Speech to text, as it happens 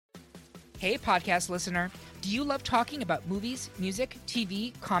Hey, podcast listener. Do you love talking about movies, music,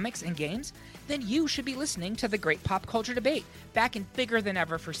 TV, comics, and games? Then you should be listening to The Great Pop Culture Debate, back and bigger than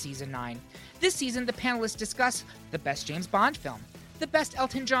ever for Season 9. This season, the panelists discuss the best James Bond film, the best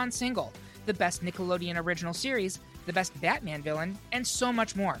Elton John single, the best Nickelodeon original series, the best Batman villain, and so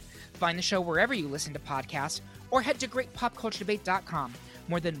much more. Find the show wherever you listen to podcasts, or head to greatpopculturedebate.com.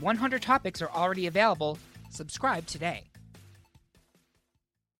 More than 100 topics are already available. Subscribe today.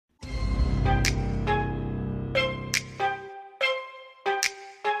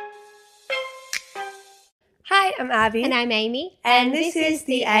 Hi, I'm Abby. And I'm Amy. And this is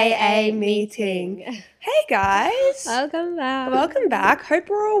the AA meeting. Hey guys. Welcome back. Welcome back. Hope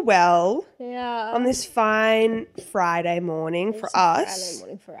we're all well Yeah. on this fine Friday morning for us. Friday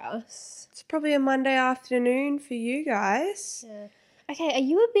morning for us. It's probably a Monday afternoon for you guys. Yeah. Okay, are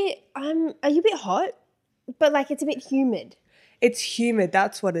you a bit hot? But like it's a bit humid. It's humid,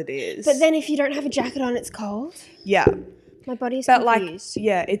 that's what it is. But then if you don't have a jacket on, it's cold. Yeah. My body's But confused.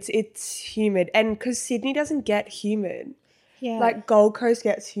 it's humid. And because Sydney doesn't get humid. Yeah. Like Gold Coast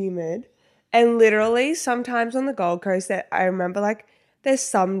gets humid. And literally sometimes on the Gold Coast that I remember like there's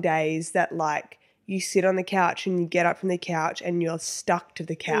some days that like you sit on the couch and you get up from the couch and you're stuck to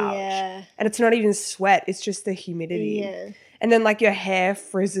the couch. Yeah. And it's not even sweat, it's just the humidity. Yeah. And then like your hair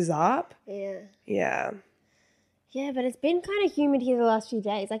frizzes up. Yeah. Yeah. Yeah, but it's been kind of humid here the last few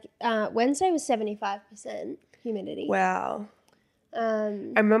days. Like Wednesday was 75% humidity. Wow. I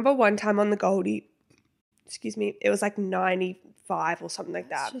I remember one time on the Goldie, it was like 95 or something like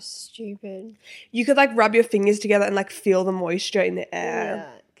that. It's just stupid. You could like rub your fingers together and like feel the moisture in the air.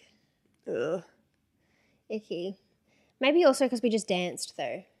 Yuck. Ugh. Icky. Maybe also because we just danced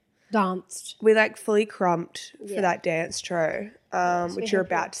though. Danced. We like fully crumped for Yeah. that dance show, we which you're had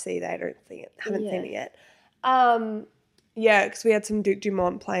about to see. They don't see it, haven't seen Yeah. it yet. Yeah, because we had some Duke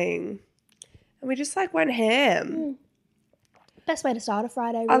Dumont playing, and we just like went ham. Best way to start a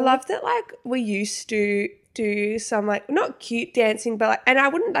Friday. I Really. love that. Like we used to do some like not cute dancing, but like, and I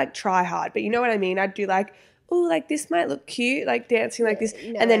wouldn't like try hard, but you know what I mean. I'd do like, oh, like this might look cute, like dancing like this,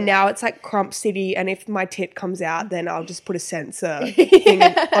 and then now it's like Crump City, and if my tit comes out, then I'll just put a sensor thing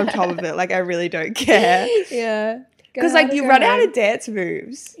on top of it. Like I really don't care. Yeah. Because like you run out of dance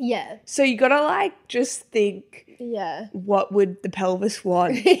moves. Yeah. So you gotta like just think Yeah. what would the pelvis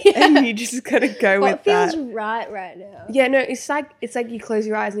want, Yeah. and you just gotta go What with that. feels right now? Yeah, no, it's like you close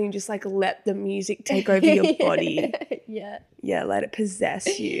your eyes and you just like let the music take over your body. Yeah. Yeah, let it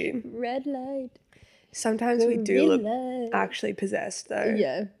possess you. Red light. Sometimes we do look light. actually possessed though.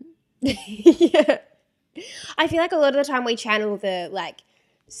 Yeah. Yeah. I feel like a lot of the time we channel the like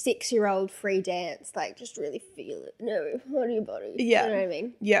 6-year-old free dance, like just really feel it. No, on your body. Yeah. You know what I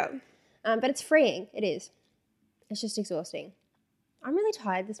mean? Yeah. But it's freeing. It is. It's just exhausting. I'm really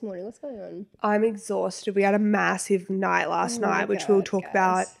tired this morning. What's going on? I'm exhausted. We had a massive night last Oh my night, which we'll God, talk guys.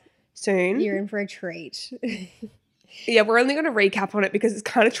 about soon. You're in for a treat. Yeah, we're only going to recap on it because it's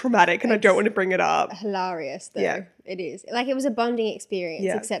kind of traumatic and I don't want to bring it up. Hilarious, though. Yeah. It is. Like, it was a bonding experience,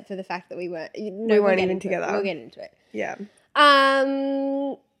 Yeah. except for the fact that we weren't even together. We'll get into it. Yeah.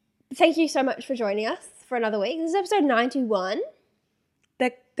 Thank you so much for joining us for another week. This is episode 91.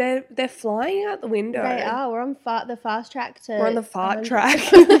 They're flying out the window. They are. We're on the fast track to... We're on the fart 100. track.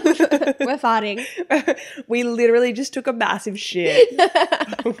 We're farting. We literally just took a massive shit. Girls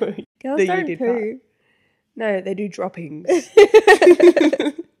that don't you did poo. No, they do droppings. Isn't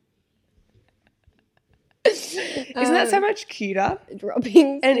that so much cuter?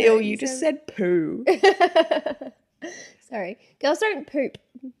 Droppings. And No, you just said poo. Sorry. Girls don't poop.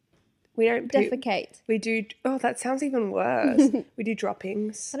 We don't poop. Defecate. We do. Oh, that sounds even worse. We do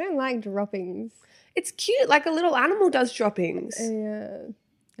droppings. I don't like droppings. It's cute. Like a little animal does droppings. Yeah.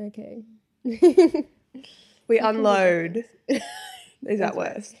 Okay. We unload. Is that That's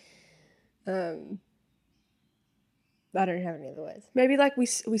worse? I don't have any other words. Maybe like we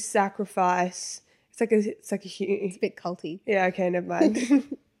sacrifice. It's like a It's a bit culty. Yeah. Okay. Never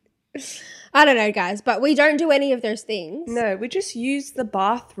mind. I don't know, guys, but we don't do any of those things. No, we just use the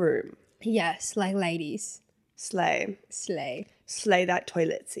bathroom. Yes, like ladies. Slay that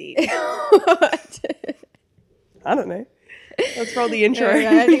toilet seat. What? I don't know. Let's roll the intro.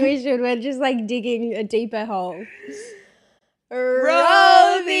 I think we should. We're just like digging a deeper hole.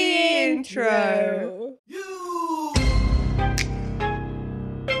 Roll the intro.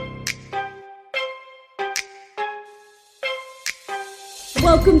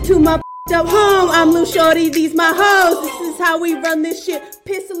 Welcome to my up home. I'm Lil Shorty, these my hoes. This is how we run this shit.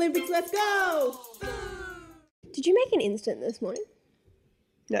 Piss Olympics, let's go. Did you make an instant this morning?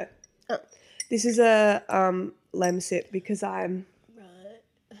 No. Oh. This is a lem sip because I'm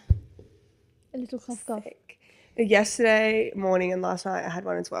Right. little cough. Yesterday morning and last night I had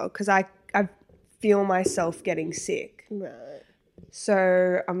one as well because I feel myself getting sick. Right.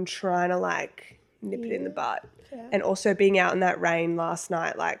 So I'm trying to like nip it in the butt. Yeah. And also being out in that rain last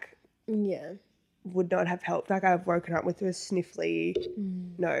night would not have helped. Like I've woken up with a sniffly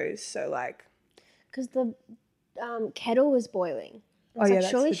nose. So like. Because the kettle was boiling.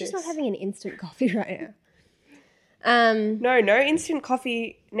 Surely she's not having an instant coffee right now. No instant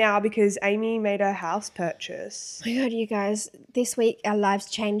coffee now because Amy made her house purchase. Oh my God, you guys, this week our lives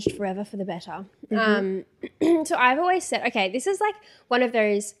changed forever for the better. So I've always said, okay, this is like one of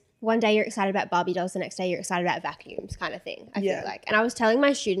those, one day you're excited about Barbie dolls, the next day you're excited about vacuums kind of thing, I feel like. And I was telling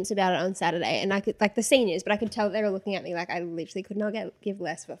my students about it on Saturday and I could, like the seniors, but I could tell that they were looking at me like I literally could not give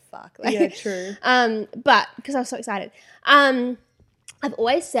less of a fuck. Like, yeah, true. But because I was so excited. I've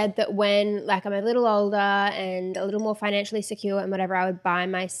always said that when like I'm a little older and a little more financially secure and whatever, I would buy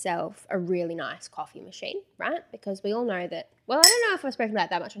myself a really nice coffee machine, right? Because we all know that, well, I don't know if I've spoken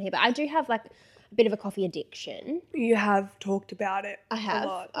about that much on here, but I do have like a bit of a coffee addiction. You have talked about it. I have. A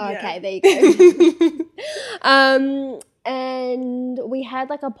lot. Okay, there you go. And we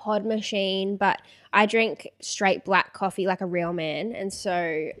had like a pod machine, but I drink straight black coffee like a real man. And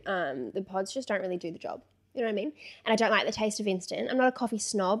so the pods just don't really do the job. You know what I mean? And I don't like the taste of instant. I'm not a coffee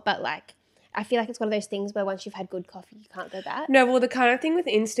snob, but like I feel like it's one of those things where once you've had good coffee, you can't go back. No, well, the kind of thing with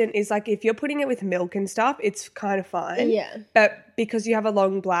instant is like if you're putting it with milk and stuff, it's kind of fine. Yeah. But because you have a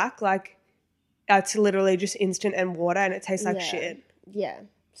long black, like it's literally just instant and water and it tastes like shit. Yeah.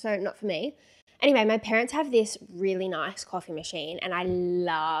 So not for me. Anyway, my parents have this really nice coffee machine and I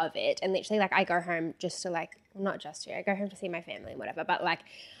love it. And literally like I go home just to like, not just to, I go home to see my family and whatever, but like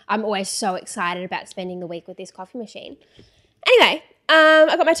I'm always so excited about spending the week with this coffee machine. Anyway,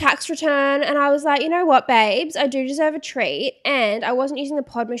 I got my tax return and I was like, you know what, babes, I do deserve a treat. And I wasn't using the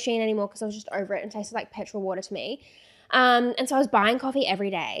pod machine anymore because I was just over it and tasted like petrol water to me. And so I was buying coffee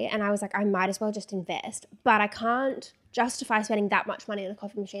every day and I was like, I might as well just invest, but I can't justify spending that much money on a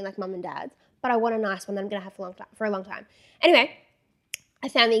coffee machine like mum and dad's, but I want a nice one that I'm going to have for a long time. Anyway, I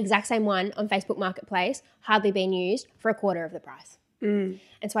found the exact same one on Facebook Marketplace, hardly been used, for a quarter of the price. And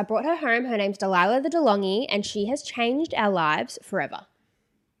so I brought her home. Her name's Delilah the DeLonghi, and she has changed our lives forever.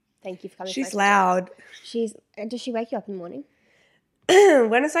 Thank you for coming. She's loud. Does she wake you up in the morning?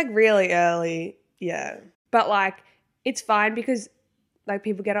 When it's like really early, yeah. But like it's fine because like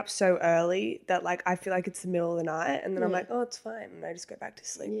people get up so early that like I feel like it's the middle of the night and then I'm like, oh, it's fine. And I just go back to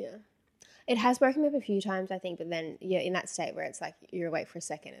sleep. Yeah. It has woken me up a few times, I think, but then you're in that state where it's like you're awake for a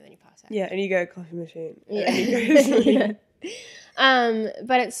second and then you pass out. Yeah, and you go coffee machine. Yeah. And you go to sleep.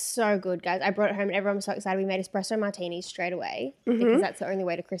 But it's so good, guys. I brought it home and everyone was so excited. We made espresso martinis straight away because that's the only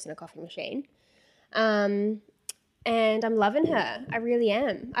way to christen a coffee machine. And I'm loving her. I really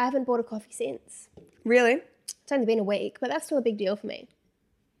am. I haven't bought a coffee since. Really? It's only been a week, but that's still a big deal for me.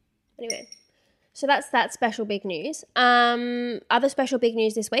 Anyway. So that's that special big news. Other special big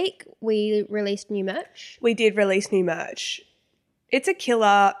news this week, we released new merch. We did release new merch. It's a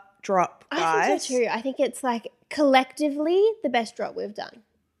killer drop, guys. I think so too. I think it's like collectively the best drop we've done.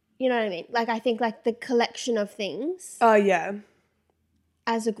 You know what I mean? Like I think like the collection of things. Oh, yeah.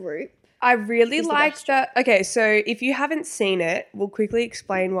 As a group. I really like that. Okay, so if you haven't seen it, we'll quickly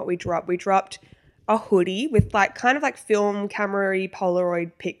explain what we dropped. We dropped a hoodie with like kind of like film camera-y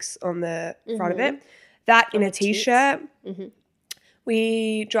Polaroid pics on the front of it. That in a t-shirt.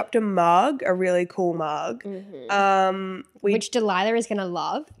 We dropped a mug, a really cool mug. Which Delilah is going to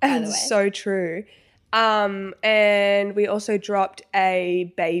love, by the way. So true. And we also dropped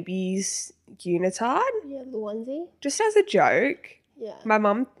a baby's unitard. Yeah, the onesie. Just as a joke. Yeah. My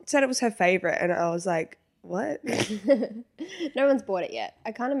mum said it was her favourite and I was like, what? No one's bought it yet.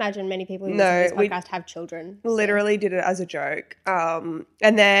 I can't imagine many people who listen to this podcast have children. So. Literally did it as a joke. And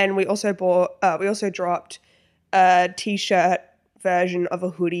then we also dropped a t-shirt version of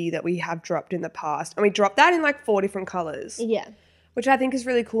a hoodie that we have dropped in the past. And we dropped that in like 4 different colours. Yeah. Which I think is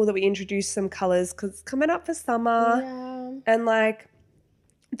really cool that we introduced some colours because it's coming up for summer. Yeah. And like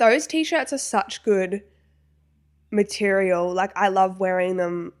those t-shirts are such good material. Like I love wearing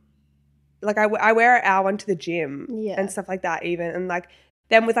them. Like I wear our one to the gym and stuff like that even. And like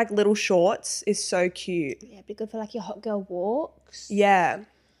them with like little shorts is so cute. Yeah, it'd be good for like your hot girl walks. Yeah.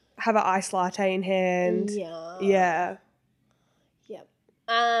 Have an iced latte in hand. Yeah. Yeah. Yep.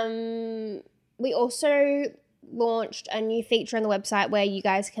 We also launched a new feature on the website where you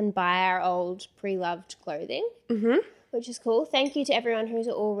guys can buy our old pre-loved clothing, which is cool. Thank you to everyone who's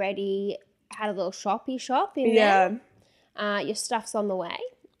already had a little shoppy shop in there. Your stuff's on the way.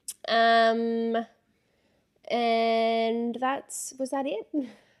 And was that it?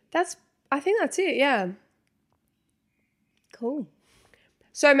 I think that's it, yeah. Cool.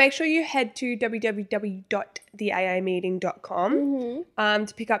 So make sure you head to www.theaameeting.com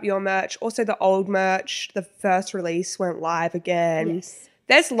to pick up your merch. Also the old merch, the first release went live again. Yes.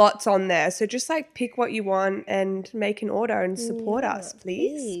 There's lots on there. So just like pick what you want and make an order and support us,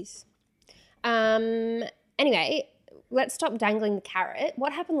 please. Anyway, let's stop dangling the carrot.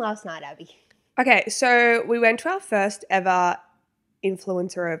 What happened last night, Abby? Okay, so we went to our first ever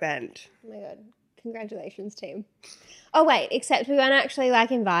influencer event. Oh my God. Congratulations, team. Oh, wait, except we weren't actually,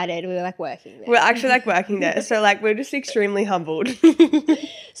 like, invited. We were, like, working there. We're actually, like, working there. So, like, we're just extremely humbled.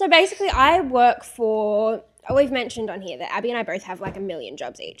 So, basically, I work for – we've mentioned on here that Abby and I both have, like, 1 million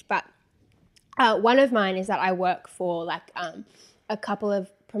jobs each. But one of mine is that I work for, like, a couple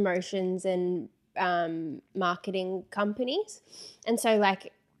of promotions and marketing companies. And so,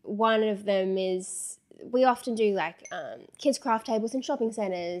 like, one of them is we often do, like, kids' craft tables in shopping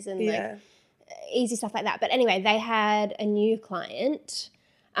centres and, like – easy stuff like that. But anyway, they had a new client,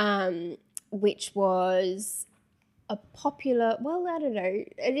 which was a popular, well, I don't know,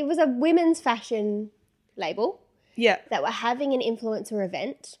 it was a women's fashion label. Yeah. That were having an influencer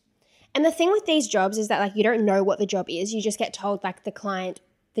event. And the thing with these jobs is that, like, you don't know what the job is. You just get told, like, the client,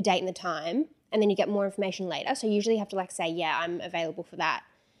 the date and the time, and then you get more information later. So you usually have to, like, say, yeah, I'm available for that.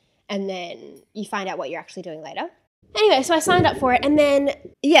 And then you find out what you're actually doing later. Anyway, so I signed up for it and then,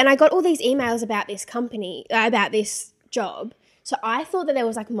 and I got all these emails about this company, about this job. So I thought that there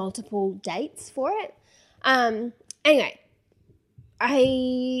was, like, multiple dates for it. Anyway,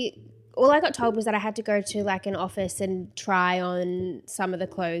 all I got told was that I had to go to, like, an office and try on some of the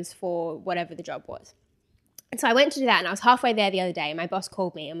clothes for whatever the job was. And so I went to do that and I was halfway there the other day and my boss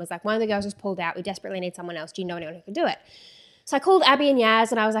called me and was like, one of the girls just pulled out. We desperately need someone else. Do you know anyone who can do it? So I called Abby and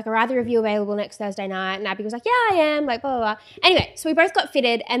Yaz and I was like, are either of you available next Thursday night? And Abby was like, yeah, I am, like, blah, blah, blah. Anyway, so we both got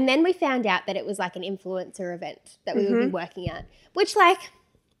fitted and then we found out that it was like an influencer event that we would be working at, which, like,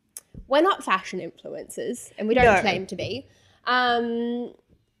 we're not fashion influencers and we don't claim to be. But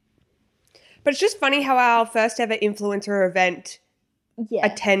it's just funny how our first ever influencer event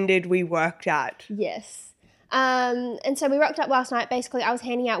attended we worked at. Yes. And so we rocked up last night. Basically, I was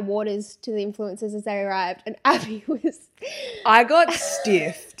handing out waters to the influencers as they arrived, and Abby was... I got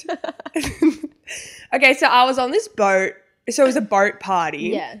stiffed. Okay, so I was on this boat. So it was a boat party.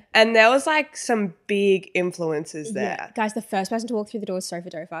 Yeah. And there was, like, some big influencers there. Yeah. Guys, the first person to walk through the door was Sofa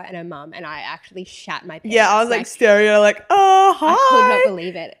Dofa and her mum, and I actually shat my pants. Yeah, I was, like staring at her like, oh, hi. I could not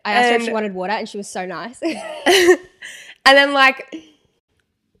believe it. I asked her if she wanted water, and she was so nice. And then, like...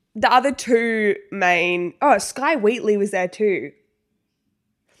 the other two main... Oh, Sky Wheatley was there too.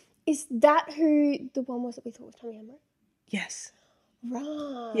 Is that who the one was that we thought was Tommy Hembrow? Yes.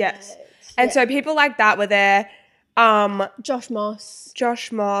 Right. Yes. And so people like that were there. Josh Moss.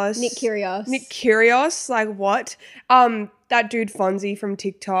 Nick Kyrgios. Like, what? That dude Fonzie from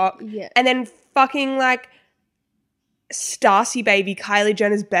TikTok. Yeah. And then fucking, like, Stassiebaby, Kylie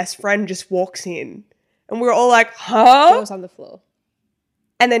Jenner's best friend, just walks in. And we were all like, huh? She was on the floor.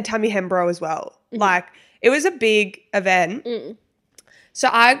 And then Tammy Hembrow as well. Like, it was a big event. So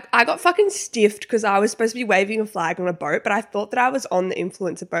I got fucking stiffed because I was supposed to be waving a flag on a boat, but I thought that I was on the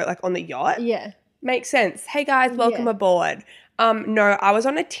influencer boat, like on the yacht. Yeah. Makes sense. Hey guys, welcome aboard. No, I was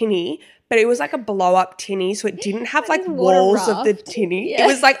on a tinny, but it was like a blow-up tinny, so it didn't have like walls of the tinny. Yeah. It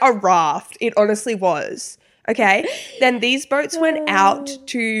was like a raft. It honestly was. Okay? Then these boats went out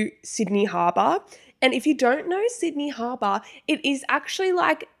to Sydney Harbour. And if you don't know Sydney Harbour, it is actually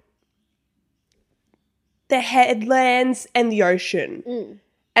like the headlands and the ocean.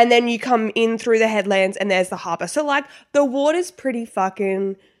 And then you come in through the headlands and there's the harbour. So, like, the water's pretty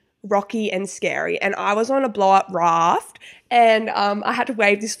fucking rocky and scary. And I was on a blow-up raft and I had to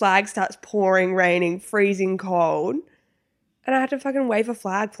wave this flag, starts pouring, raining, freezing cold. And I had to fucking wave a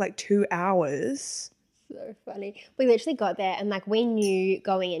flag for like 2 hours. So funny. We literally got there and, like, we knew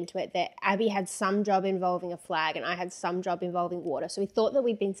going into it that Abby had some job involving a flag and I had some job involving water. So we thought that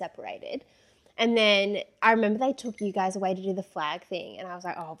we'd been separated. And then I remember they took you guys away to do the flag thing and I was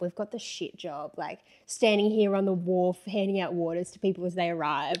like, oh, we've got the shit job, like standing here on the wharf handing out waters to people as they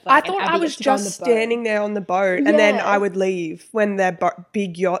arrive. Like, I thought I was just standing there on the boat and then I would leave when their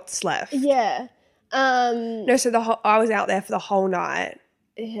big yachts left. Yeah. No, so I was out there for the whole night.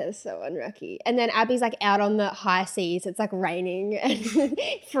 Yeah, so unlucky. And then Abby's like out on the high seas. It's like raining and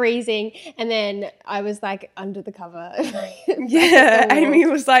freezing. And then I was like under the cover. Yeah, Amy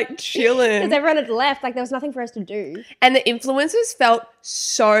was like chilling. Because everyone had left. Like there was nothing for us to do. And the influencers felt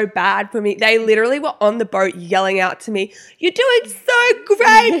so bad for me. They literally were on the boat yelling out to me, "You're doing so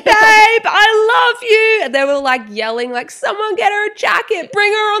great, babe. I love you." And they were like yelling like, "Someone get her a jacket.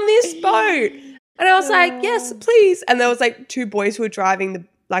 Bring her on this boat." And I was like, "Yes, please." And there was like two boys who were driving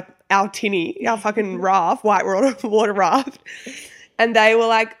our tinny, our fucking raft, white water raft. And they were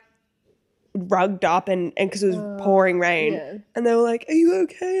like rugged up and because it was pouring rain. Yeah. And they were like, "Are you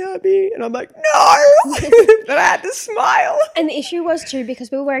okay, Abby?" And I'm like, "No." But I had to smile. And the issue was too,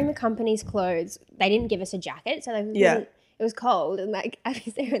 because we were wearing the company's clothes, they didn't give us a jacket. So it was cold. And like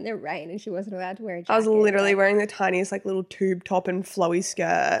Abby's there in the rain and she wasn't allowed to wear a jacket. I was literally wearing the tiniest like little tube top and flowy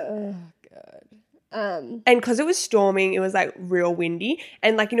skirt. Oh, God. And because it was storming, it was like real windy.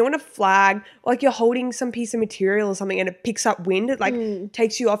 And like, you know, when a flag, like you're holding some piece of material or something and it picks up wind, it like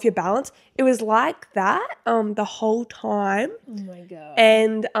takes you off your balance. It was like that the whole time. Oh my God.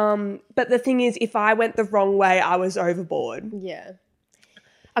 And but the thing is, if I went the wrong way, I was overboard. Yeah.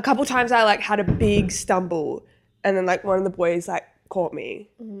 A couple times I like had a big stumble and then like one of the boys like caught me.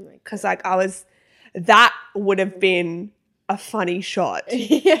 Oh my God. Because like that would have been a funny shot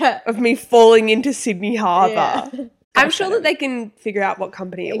of me falling into Sydney Harbour. Yeah. I'm sure that they can figure out what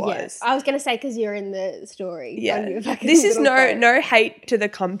company it was. Yes. I was going to say because you're in the story. Yeah. This is no hate to the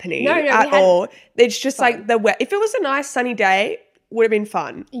company No, at all. It's just like if it was a nice sunny day, would have been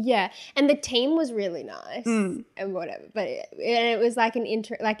fun. Yeah. And the team was really nice and whatever. But it was like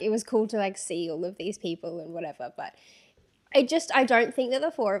it was cool to like see all of these people and whatever. But I don't think that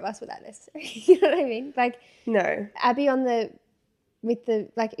the four of us were that necessary. You know what I mean? Like, no. Abby she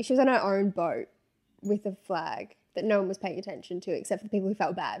was on her own boat with a flag that no one was paying attention to except for the people who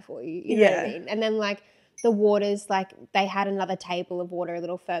felt bad for you. You know what I mean? And then like the waters, like they had another table of water a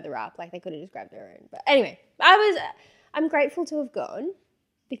little further up. Like they could have just grabbed their own. But anyway, I'm grateful to have gone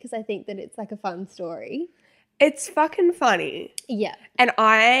because I think that it's like a fun story. It's fucking funny. Yeah. And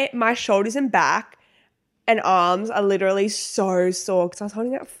my shoulders and back and arms are literally so sore because I was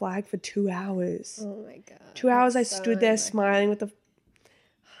holding that flag for 2 hours. Oh my God. 2 hours I stood there smiling with the...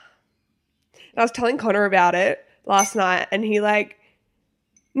 And I was telling Connor about it last night and he like...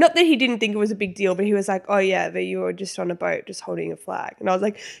 Not that he didn't think it was a big deal, but he was like, "Oh yeah, but you were just on a boat just holding a flag." And I was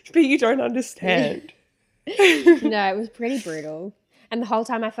like, "But you don't understand." No, it was pretty brutal. And the whole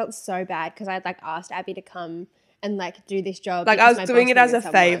time I felt so bad because I'd like asked Abby to come and like do this job. Like I was doing it as a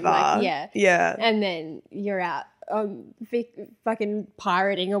favour. Like, yeah. And then you're out fucking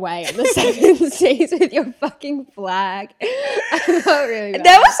pirating away on the seven seas with your fucking flag. I felt really bad.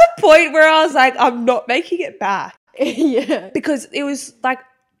 There was a point where I was like, I'm not making it back. Yeah. Because it was like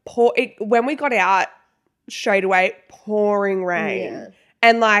when we got out straight away, pouring rain. Yeah.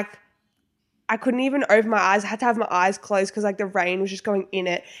 And like I couldn't even open my eyes. I had to have my eyes closed because like the rain was just going in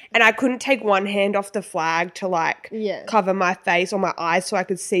it. And I couldn't take one hand off the flag to like cover my face or my eyes so I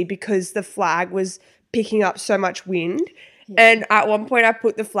could see because the flag was picking up so much wind. Yeah. And at one point I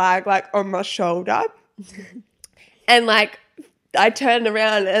put the flag like on my shoulder and like I turned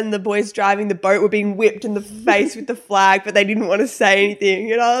around and the boys driving the boat were being whipped in the face with the flag, but they didn't want to say anything.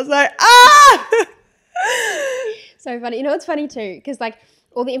 And I was like, ah! So funny. You know what's funny too? Because like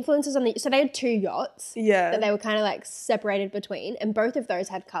all the influencers so they had 2 yachts that they were kind of like separated between, and both of those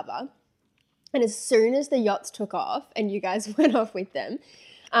had cover. And as soon as the yachts took off and you guys went off with them,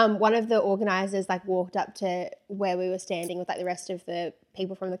 one of the organisers like walked up to where we were standing with like the rest of the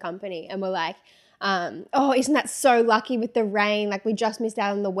people from the company and were like, "Oh, isn't that so lucky with the rain? Like we just missed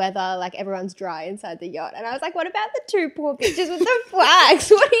out on the weather. Like everyone's dry inside the yacht." And I was like, "What about the 2 poor bitches with the flags?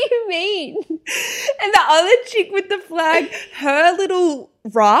 What do you mean?" And the other chick with the flag, her little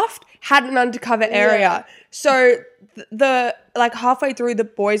raft had an undercover area. Yeah. So the like halfway through, the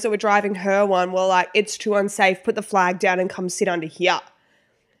boys that were driving her one were like, "It's too unsafe. Put the flag down and come sit under here."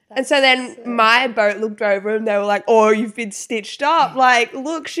 And so then my boat looked over and they were like, "Oh, you've been stitched up. Like,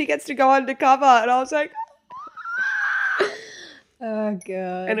 look, she gets to go undercover." And I was like, oh,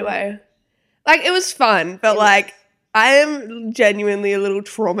 God. Anyway, like, it was fun, but like, I am genuinely a little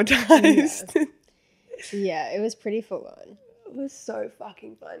traumatized. Yeah, it was pretty full on. It was so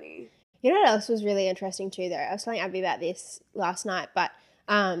fucking funny. You know what else was really interesting too, though? I was telling Abby about this last night, but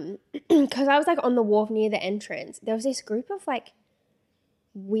because I was like on the wharf near the entrance, there was this group of like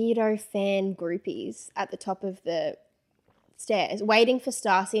weirdo fan groupies at the top of the stairs waiting for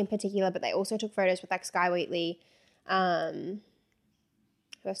Stassie in particular, but they also took photos with like Sky Wheatley,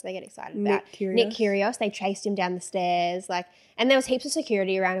 Who else do they get excited Nick about? Kyrgios. Nick Kyrgios. They chased him down the stairs, like, and there was heaps of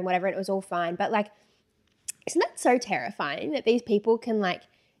security around and whatever, and it was all fine. But like, isn't that so terrifying that these people can like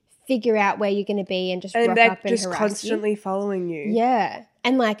figure out where you're going to be and just rock they're up and just harass constantly following you. you? Yeah.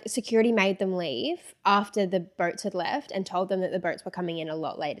 And like security made them leave after the boats had left and told them that the boats were coming in a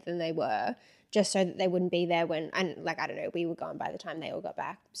lot later than they were, just so that they wouldn't be there when, and like, I don't know, we were gone by the time they all got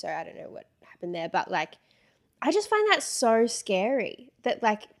back. So I don't know what happened there. But like, I just find that so scary that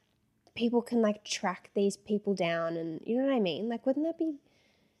like people can like track these people down and you know what I mean? Like, wouldn't that be,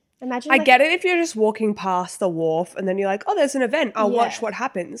 imagine. I like, get it if you're just walking past the wharf and then you're like, oh, there's an event. I'll watch what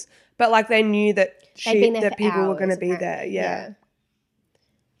happens. But like they knew that they'd been there that for people were going to hours, be there. apparently. Yeah.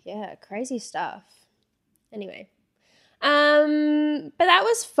 Yeah, crazy stuff. Anyway. But that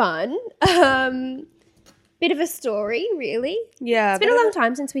was fun. Bit of a story, really. Yeah. It's been a long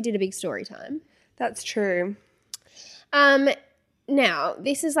time since we did a big story time. That's true. Now,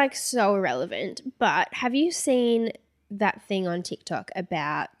 this is like so irrelevant, but have you seen that thing on TikTok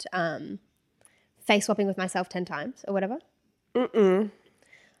about face swapping with myself 10 times or whatever? Mm-mm.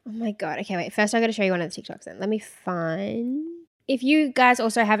 Oh my God. Okay, wait. First, I got to show you one of the TikToks then. Let me find. If you guys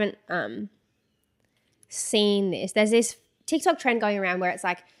also haven't seen this, there's this TikTok trend going around where it's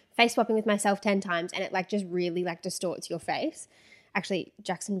like face swapping with myself 10 times and it like just really like distorts your face. Actually,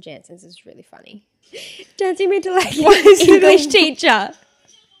 Jackson Jansen's is really funny. Dancing me to like English teacher.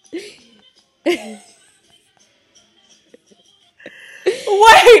 Wait,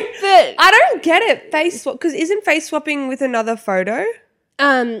 but I don't get it. Face swap, because isn't face swapping with another photo?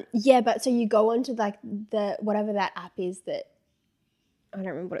 Yeah, but so you go onto like the whatever that app is that I don't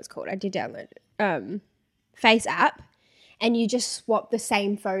remember what it's called. I did download it. Face app, and you just swap the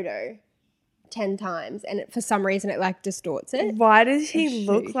same photo 10 times, and for some reason it like distorts it. Why does he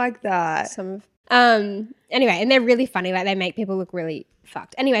look like that? Anyway, and they're really funny. Like they make people look really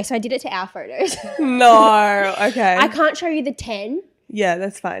fucked. Anyway, so I did it to our photos. No, okay. I can't show you the 10. Yeah,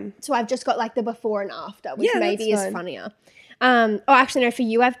 that's fine. So I've just got like the before and after, which Yeah, maybe that's is fine. funnier. Oh, actually, no, for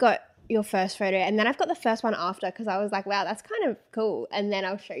you, I've got your first photo and then I've got the first one after because I was like, wow, that's kind of cool. And then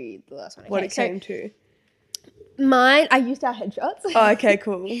I'll show you the last one. Okay, What it came to. Mine, I used our headshots. Oh, okay,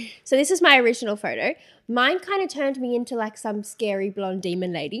 cool. So this is my original photo. Mine kind of turned me into like some scary blonde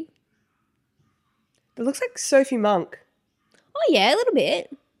demon lady. It looks like Sophie Monk. Oh, yeah, a little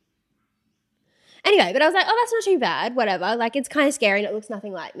bit. Anyway, but I was like, oh, that's not too bad. Whatever. Like, it's kind of scary and it looks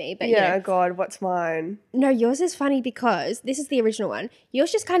nothing like me. But Yeah, you know. God, what's mine? No, yours is funny because this is the original one.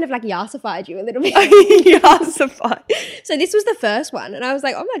 Yours just kind of like yassified you a little bit. Yassified. So this was the first one. And I was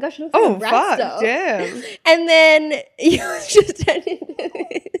like, oh my gosh, it looks Oh, like a brat fuck, doll. damn. And then yours just turned into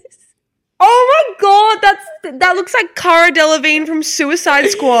this. Oh my God, that looks like Cara Delevingne from Suicide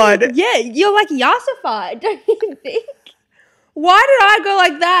Squad. Yeah, you're like yassified, don't you think? Why did I go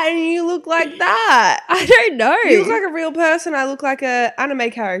like that and you look like that? I don't know. You look like a real person. I look like a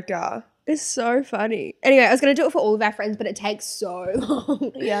anime character. It's so funny. Anyway, I was going to do it for all of our friends, but it takes so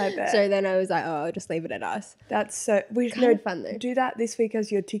long. Yeah, I bet. So then I was like, oh, I'll just leave it at us. That's so... We Kind of fun though. Do that this week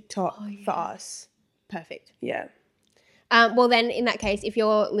as your TikTok for us. Perfect. Yeah. Well, then in that case, if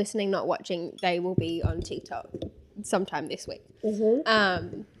you're listening, not watching, they will be on TikTok sometime this week.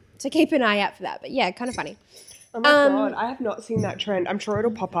 Mm-hmm. So keep an eye out for that. But yeah, kind of funny. Oh my God, I have not seen that trend. I'm sure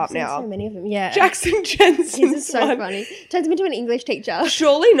it'll pop up There's so now. many of them. Yeah. Jackson Jensen's His is so one. funny. Turns him into an English teacher.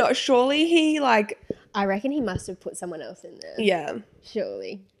 Surely not. Surely he like... I reckon he must have put someone else in there. Yeah.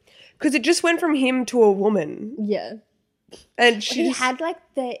 Surely. Because it just went from him to a woman. Yeah. And He she had like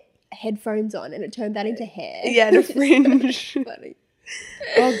the headphones on and it turned that into hair. Yeah, and a fringe. Funny.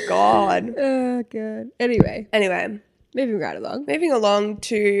 Oh, God. Oh, God. Anyway, Anyway, moving right along. moving along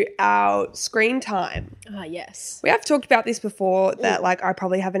to our screen time. Ah, yes. We have talked about this before that like I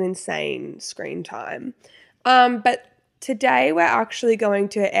probably have an insane screen time. But today we're actually going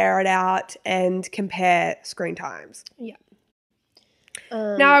to air it out and compare screen times. Yeah.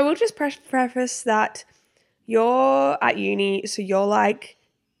 Now I will just preface that you're at uni, so you're like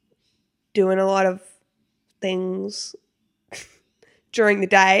doing a lot of things during the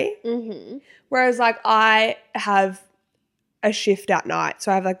day. Mm-hmm. Whereas like I have a shift at night,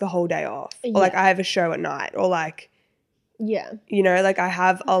 so I have like the whole day off. Or like I have a show at night, or like, Yeah. you know, like I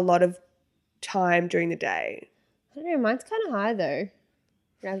have a lot of time during the day. I don't know. Mine's kind of high though.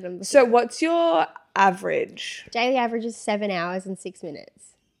 Rather than So what's your average? daily average is 7 hours and 6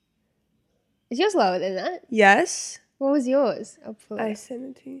 minutes. Is yours lower than that? Yes? What was yours? I'll pull it I up. sent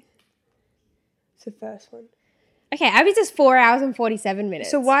it to you. It's the first one. Okay, Abby's is 4 hours and 47 minutes.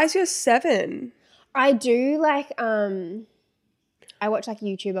 So why is yours 7? I do like I watch like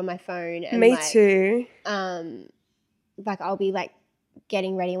YouTube on my phone and Me like, too. like I'll be like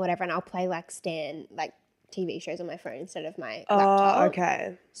getting ready and whatever, and I'll play like TV shows on my phone instead of my Oh, laptop.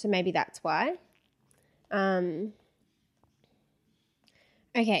 okay. So maybe that's why.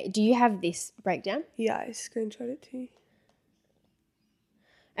 Okay, do you have this breakdown? Yeah, I screenshot it to you.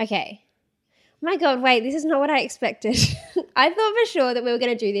 Okay. My God, wait, this is not what I expected. I thought for sure that we were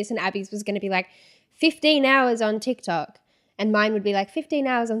going to do this and Abby's was going to be like 15 hours on TikTok and mine would be like 15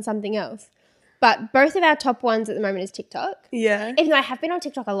 hours on something else. But both of our top ones at the moment is TikTok. Yeah. Even though I have been on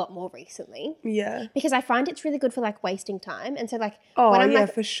TikTok a lot more recently. Yeah. Because I find it's really good for like wasting time. And so like when I'm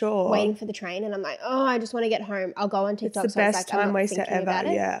like for sure. waiting for the train and I'm like, oh, I just want to get home, I'll go on TikTok. It's the best time waster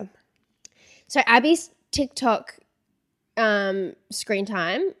ever. Yeah. So Abby's TikTok screen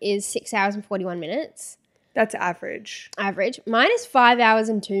time is 6 hours and 41 minutes. That's average. Average. Mine is 5 hours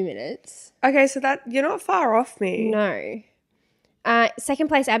and 2 minutes. Okay, so that you're not far off me. No. Second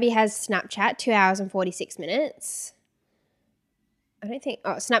place, Abby has Snapchat, 2 hours and 46 minutes. I don't think...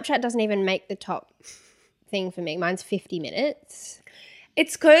 Oh, Snapchat doesn't even make the top thing for me. Mine's 50 minutes.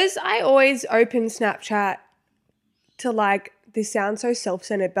 It's because I always open Snapchat to like... This sounds so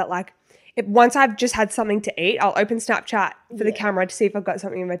self-centered, but like once I've just had something to eat, I'll open Snapchat for the camera to see if I've got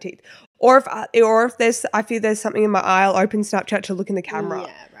something in my teeth. Or if I feel there's something in my eye, I'll open Snapchat to look in the camera.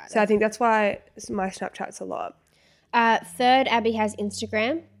 Yeah, right. So I think that's why my Snapchat's a lot. Third, Abby has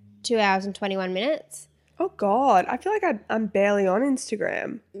Instagram, 2 hours and 21 minutes. Oh, God. I feel like I'm barely on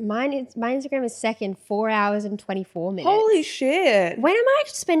Instagram. My Instagram is second, 4 hours and 24 minutes. Holy shit. When am I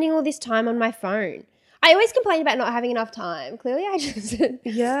spending all this time on my phone? I always complain about not having enough time. Clearly, I just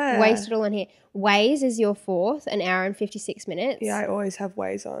waste it all on here. Waze is your fourth, 1 hour and 56 minutes. Yeah, I always have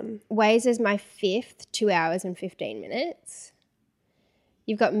Waze on. Waze is my fifth, 2 hours and 15 minutes.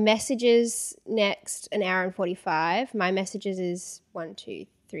 You've got messages next, 1 hour and 45. My messages is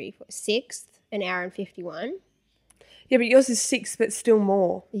 6th, 1 hour and 51. Yeah, but yours is 6, but still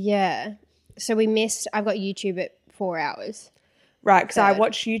more. Yeah. So I've got YouTube at 4 hours. Right, because I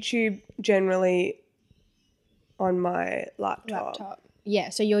watch YouTube generally on my laptop. Yeah,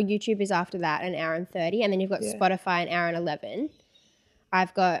 so your YouTube is after that, 1 hour and 30. And then you've got Spotify, 1 hour and 11.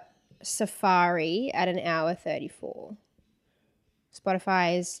 I've got Safari at 1 hour 34.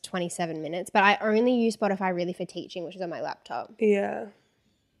 Spotify is 27 minutes, but I only use Spotify really for teaching, which is on my laptop. Yeah.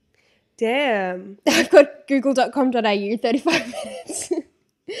 Damn. I've got google.com.au, 35 minutes.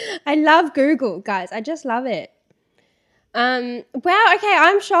 I love Google, guys. I just love it. Wow, okay,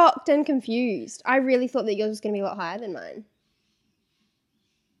 I'm shocked and confused. I really thought that yours was going to be a lot higher than mine.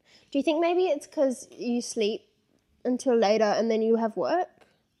 Do you think maybe it's because you sleep until later and then you have work?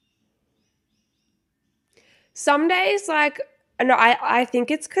 Some days, no, I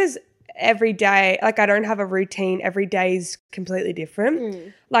think it's because every day, I don't have a routine. Every day is completely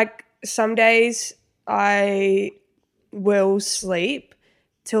different. Some days I will sleep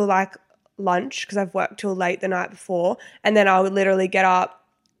till lunch because I've worked till late the night before, and then I'll literally get up,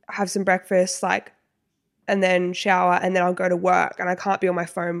 have some breakfast, and then shower, and then I'll go to work, and I can't be on my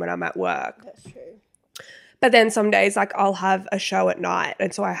phone when I'm at work. That's true. But then some days I'll have a show at night,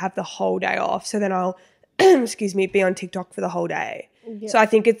 and so I have the whole day off. So then I'll be on TikTok for the whole day. Yeah. So I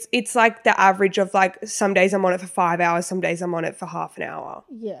think it's the average of some days I'm on it for 5 hours, some days I'm on it for half an hour.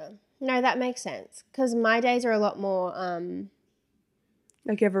 Yeah. No, that makes sense because my days are a lot more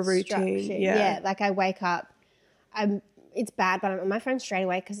you have a routine. Yeah. I wake up, it's bad, but I'm on my phone straight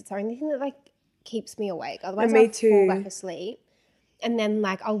away because it's the only thing that keeps me awake. Otherwise I'll fall back asleep. And then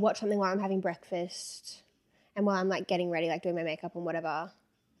I'll watch something while I'm having breakfast and while I'm getting ready, doing my makeup and whatever.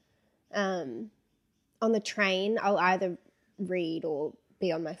 On the train, I'll either read or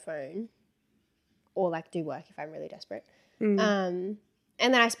be on my phone or do work if I'm really desperate. And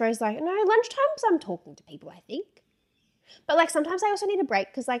then I suppose no, lunchtimes I'm talking to people, I think. But sometimes I also need a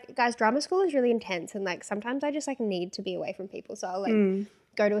break because guys, drama school is really intense and sometimes I just need to be away from people. So I'll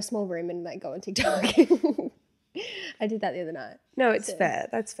go to a small room and go on TikTok. I did that the other night. No, it's fair.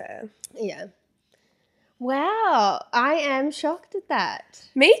 That's fair. Yeah. Wow, I am shocked at that.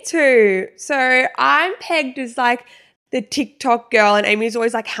 Me too. So I'm pegged as the TikTok girl, and Amy's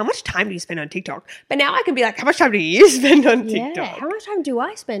always how much time do you spend on TikTok? But now I can be how much time do you spend on TikTok? Yeah, how much time do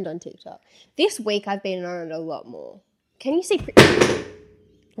I spend on TikTok? This week I've been on it a lot more. Can you see...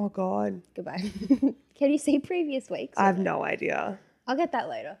 Oh, God. Goodbye. Can you see previous weeks? I have no idea. I'll get that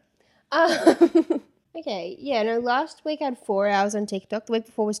later. Okay, yeah, no, last week I had 4 hours on TikTok. The week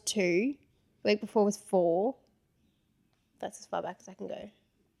before was 2. The week before was 4. That's as far back as I can go.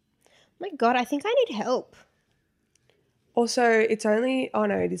 Oh my God, I think I need help. Also, it's only... Oh,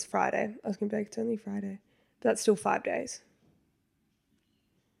 no, it is Friday. I was going to be it's only Friday. But that's still 5 days.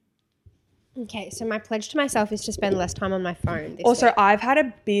 Okay, so my pledge to myself is to spend less time on my phone this Also, week. I've had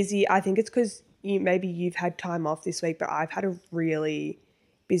a busy, I think it's because maybe you've had time off this week, but I've had a really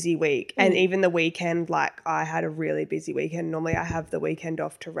busy week. And even the weekend, like I had a really busy weekend. Normally I have the weekend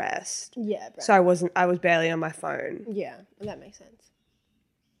off to rest. Yeah, bro. So I was barely on my phone. Yeah, that makes sense.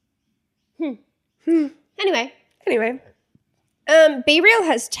 Anyway, Be Real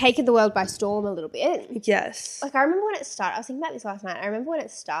has taken the world by storm a little bit. Yes. Like, I remember when it started. I was thinking about this last night. I remember when it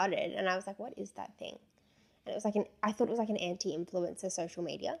started, and I was like, what is that thing? And it was like I thought it was like an anti-influencer social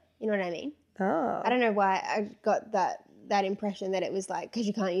media. You know what I mean? Oh. I don't know why I got that impression that it was like, because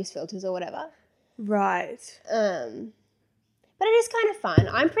you can't use filters or whatever. Right. But it is kind of fun.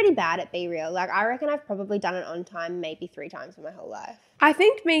 I'm pretty bad at Be Real. Like, I reckon I've probably done it on time maybe 3 times in my whole life. I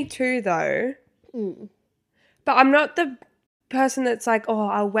think me too, though. But I'm not the person that's like, oh,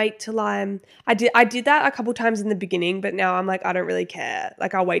 I'll wait till I did that a couple times in the beginning, but now I'm like, I don't really care.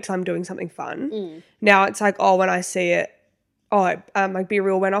 Like, I'll wait till I'm doing something fun. Now it's like, oh, when I see it, like Be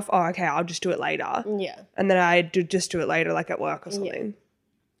Real went off. Oh, okay, I'll just do it later. Yeah. And then I just do it later, like at work or something.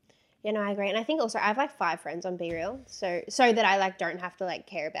 Yeah, no, I agree. And I think also I have like 5 friends on Be Real, so that I like don't have to like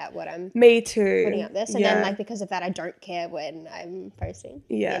care about what I'm Me too. putting up there. So then like because of that, I don't care when I'm posting.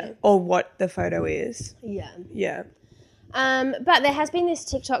 Yeah. You know? Or what the photo is. Yeah. Yeah. But there has been this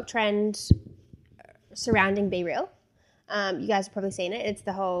TikTok trend surrounding Be Real. You guys have probably seen it. It's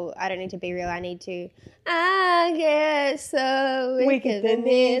the whole, I don't need to be real, I need to, I get so wicked than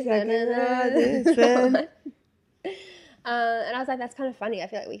this. And I was like, that's kind of funny. I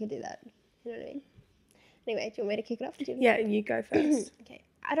feel like we could do that. You know what I mean? Anyway, do you want me to kick it off? Yeah, you go first. Okay.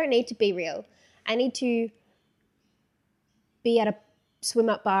 I don't need to be real. I need to be at a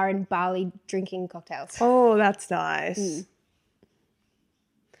swim-up bar in Bali drinking cocktails. Oh, that's nice.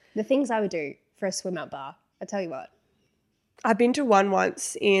 The things I would do for a swim-up bar. I tell you what. I've been to one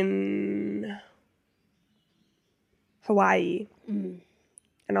once in Hawaii. And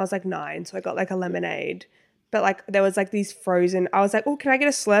I was like 9, so I got like a lemonade. But like there was like these frozen, I was like, oh, can I get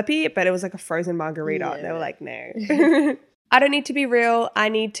a Slurpee? But it was like a frozen margarita. Yeah. And they were like, no. I don't need to be real. I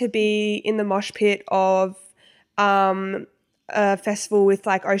need to be in the mosh pit of a festival with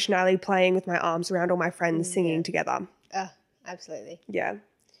like Ocean Alley playing with my arms around all my friends singing together. Absolutely. Yeah.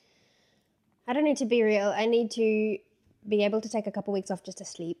 I don't need to be real. I need to be able to take a couple weeks off just to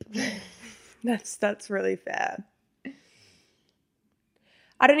sleep. That's really fair.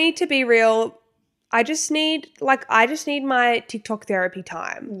 I don't need to be real. I just need my TikTok therapy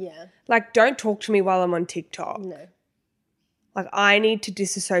time. Yeah. Like, don't talk to me while I'm on TikTok. No. Like, I need to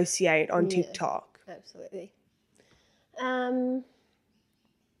disassociate on TikTok. Absolutely. I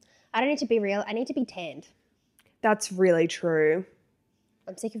don't need to be real. I need to be tanned. That's really true.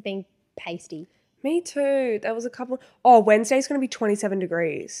 I'm sick of being pasty. Me too. There was a couple. Oh, Wednesday's going to be 27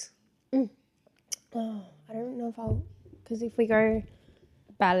 degrees. Oh, I don't know if I'll, because if we go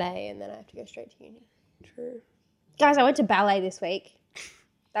ballet and then I have to go straight to uni. True. Guys, I went to ballet this week.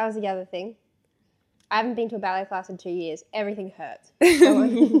 That was the other thing. I haven't been to a ballet class in 2 years. Everything hurts.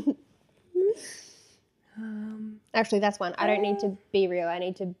 Actually, that's one. I don't need to be real. I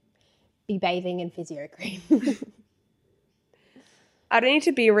need to be bathing in physio cream. I don't need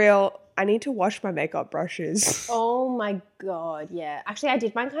to be real. I need to wash my makeup brushes. Oh my God, yeah. Actually, I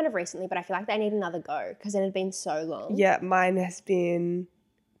did mine kind of recently, but I feel like they need another go because it had been so long. Yeah, mine has been...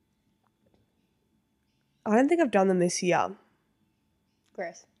 I don't think I've done them this year.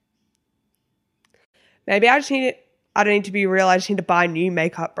 Gross. Maybe I don't need to be real. I just need to buy new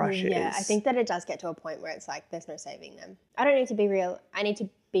makeup brushes. Yeah, I think that it does get to a point where it's like there's no saving them. I don't need to be real. I need to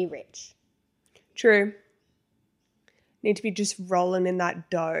be rich. True. Need to be just rolling in that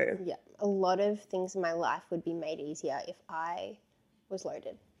dough. Yeah, a lot of things in my life would be made easier if I was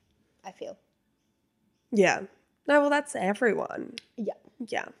loaded, I feel. Yeah. No, well, that's everyone. Yeah.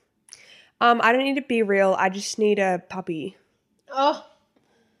 Yeah. I don't need to be real. I just need a puppy. Oh.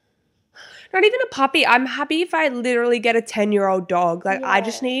 Not even a puppy. I'm happy if I literally get a 10-year-old dog. Like, Yeah, I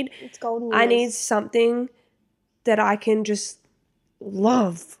just need... It's golden I years. need something that I can just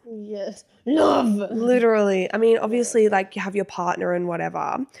love. Yes. Love. Literally. I mean, obviously, like, you have your partner and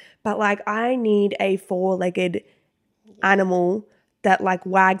whatever. But, like, I need a 4-legged animal that, like,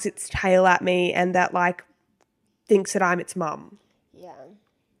 wags its tail at me and that, like, thinks that I'm its mum. Yeah.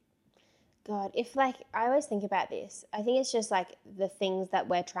 God, if like, I always think about this. I think it's just like the things that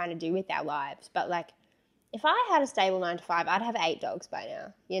we're trying to do with our lives. But like, if I had a stable 9 to 5, I'd have 8 dogs by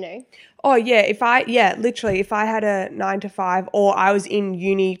now, you know? Oh, yeah. Literally, if I had a 9 to 5 or I was in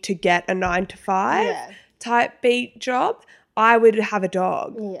uni to get a 9 to 5 type beat job, I would have a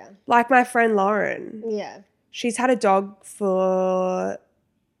dog. Yeah. Like my friend Lauren. Yeah. She's had a dog for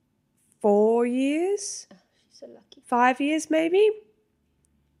 4 years, She's so lucky. 5 years maybe.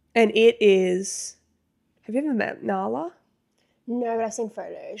 And it is, have you ever met Nala? No, but I've seen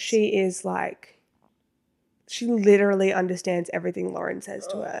photos. She is like, she literally understands everything Lauren says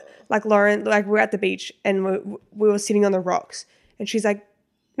to her. Like Lauren, like we're at the beach and we were sitting on the rocks and she's like,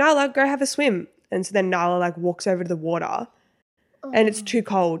 Nala, go have a swim. And so then Nala like walks over to the water and it's too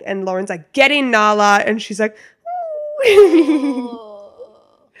cold. And Lauren's like, get in, Nala. And she's like,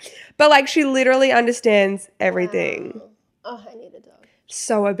 but like she literally understands everything. Oh, I need a dog.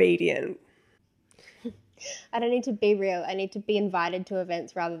 So obedient. I don't need to be real. I need to be invited to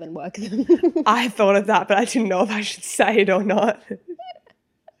events rather than work them. I thought of that, but I didn't know if I should say it or not.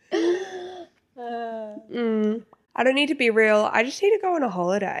 I don't need to be real. I just need to go on a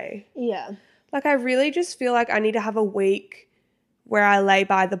holiday. Yeah. Like I really just feel like I need to have a week where I lay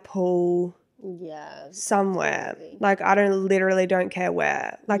by the pool Yeah. somewhere. Absolutely. Like I literally don't care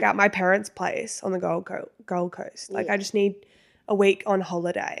where. Like at my parents' place on the Gold Coast. Like I just need a week on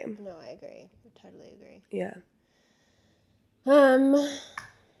holiday. No, I agree. I totally agree. Yeah. I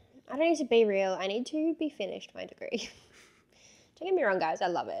don't need to be real. I need to be finished my degree. Don't get me wrong, guys. I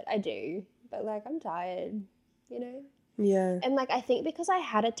love it. I do. But like, I'm tired, you know? Yeah. And like, I think because I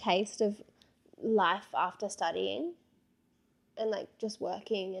had a taste of life after studying and like just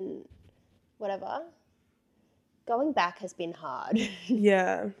working and whatever, going back has been hard.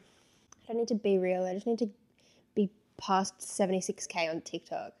 Yeah. I don't need to be real. I just need to be past 76K on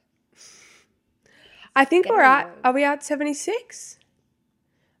TikTok. I think Get we're at, along. are we at 76?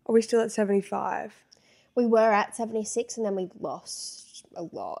 Are we still at 75? We were at 76 and then we lost a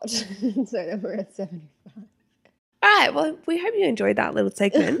lot. So then we're at 75. All right. Well, we hope you enjoyed that little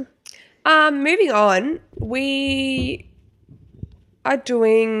segment. Moving on, we are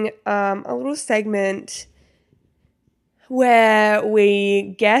doing a little segment where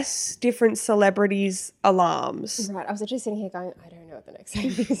we guess different celebrities' alarms. Right. I was actually sitting here going, I don't know what the next thing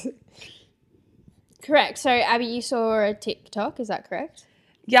is. Correct. So, Abby, you saw a TikTok. Is that correct?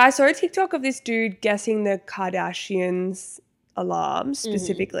 Yeah, I saw a TikTok of this dude guessing the Kardashians' alarms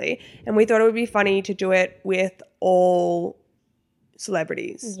specifically, and we thought it would be funny to do it with all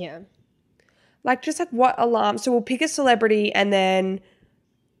celebrities. Yeah. Like, just like what alarm? So we'll pick a celebrity and then,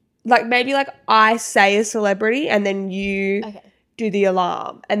 like, maybe like I say a celebrity and then you Okay. do the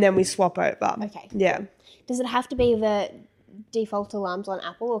alarm and then we swap over. Okay. Yeah. Does it have to be the default alarms on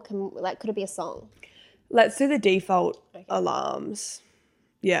Apple, or could it be a song? Let's do the default alarms.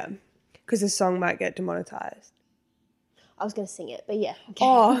 Yeah. Because the song might get demonetized. I was going to sing it, but yeah. Okay.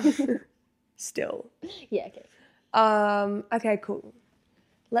 Oh, still. Yeah, okay. Okay, cool.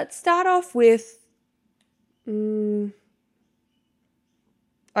 Let's start off with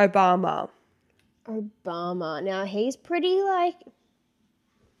Obama. Obama. Now, he's pretty like,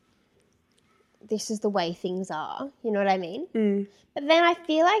 this is the way things are. You know what I mean? But then I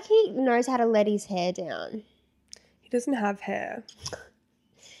feel like he knows how to let his hair down. He doesn't have hair.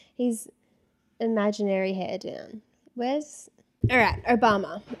 His imaginary hair down. All right,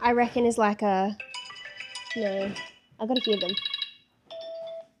 Obama. I reckon is like a, no, I gotta hear them.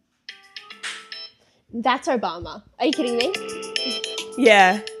 That's Obama. Are you kidding me?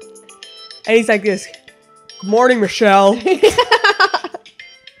 Yeah. And he's like this. Good morning, Michelle.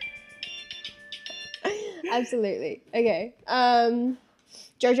 Absolutely. Okay.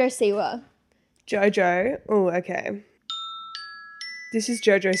 Jojo Siwa. Jojo. Oh, okay. This is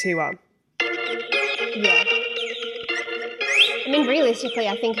Jojo Siwa. Yeah. I mean, realistically,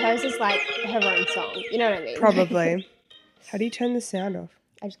 I think hers is like her own song. You know what I mean? Probably. How do you turn the sound off?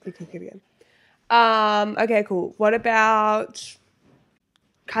 I just click Click it again. Okay, cool. What about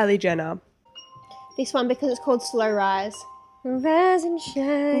Kylie Jenner? this one because it's called Slow Rise. Rise and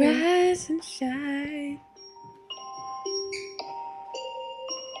shine. Rise and shine.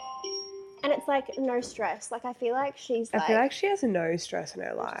 And it's like no stress. Like I feel like she's like, I feel like she has no stress in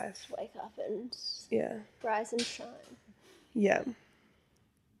her life. just wake up and Yeah. rise and shine. Yeah.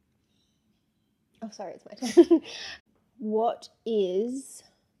 Oh, sorry, it's my turn. What is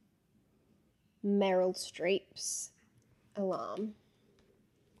Meryl Streep's alarm?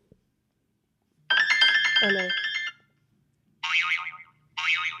 Oh no.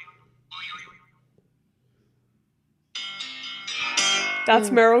 That's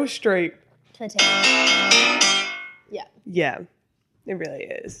Meryl Streep. Yeah, Yeah. It really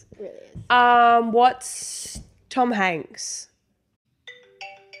is. it really is. What's Tom Hanks?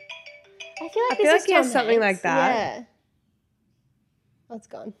 I feel like, I feel this like is he has Tom something Hanks. like that. Yeah. Oh, it's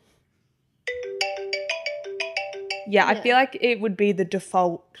gone. Yeah, I Yeah. feel like it would be the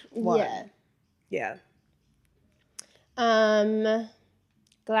default one. Yeah. Yeah.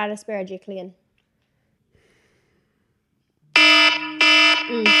 Gladys Berejiklian.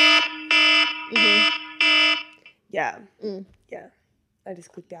 Yeah. Yeah. I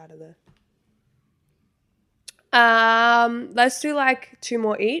just clicked out of there. Let's do like 2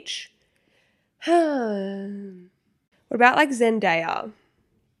 more each. What about like Zendaya?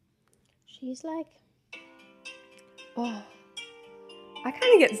 She's like, Oh, I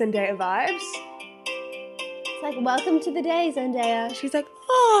kind of get Zendaya vibes. it's like, welcome to the day, Zendaya. She's like,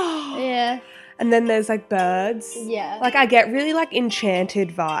 oh. Yeah. And then there's like birds. Yeah. Like I get really like enchanted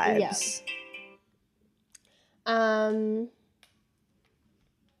vibes.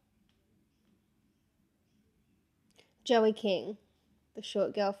 Joey King, the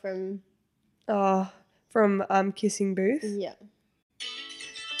short girl from... Oh, from Kissing Booth. Yeah.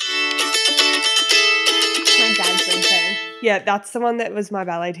 My dad's ringtone. Yeah, that's the one that was my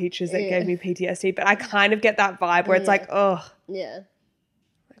ballet teachers that gave me PTSD. But I kind of get that vibe where it's like, oh. Yeah.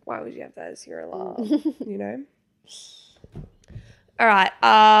 Like, why would you have that as your alarm? You know? All right.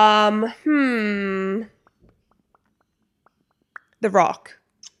 The Rock.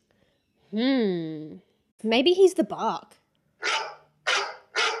 Maybe he's the bark.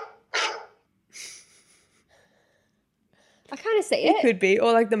 I kind of see it. It could be.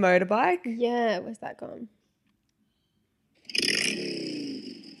 Or like the motorbike. Yeah, where's that gone?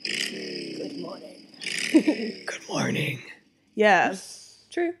 Good morning. Good morning. Yeah.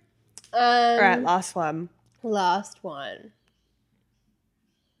 True. All right, last one. Last one.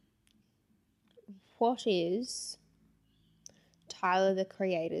 What is Tyler, the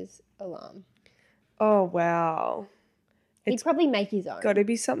Creator's alarm? Oh, wow. He'd probably make his own. Got to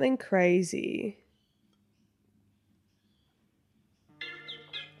be something crazy.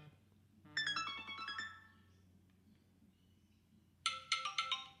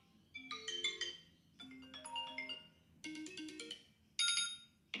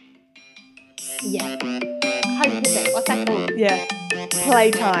 Yeah. 100%. What's that called? Yeah.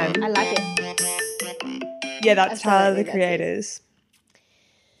 Playtime. I like it. Yeah, that's Tyler, Absolutely, the Creators.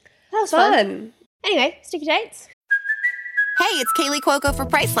 That was Fun. Anyway, sticky dates. Hey, it's Kaylee Cuoco for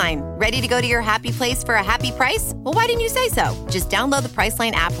Priceline. Ready to go to your happy place for a happy price? Well, why didn't you say so? Just download the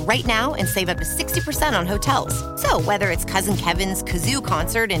Priceline app right now and save up to 60% on hotels. So whether it's Cousin Kevin's Kazoo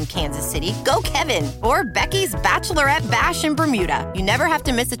Concert in Kansas City, go Kevin, or Becky's Bachelorette Bash in Bermuda, you never have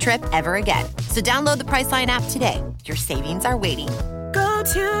to miss a trip ever again. So download the Priceline app today. Your savings are waiting. Go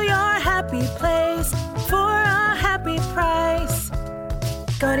to your happy place for a happy price.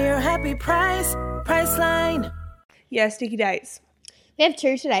 Go to your happy price, Priceline. Yeah, sticky dates. We have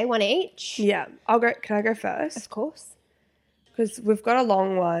 2 today, 1 each. Yeah. I'll go. Can I go first? Of course. Because we've got a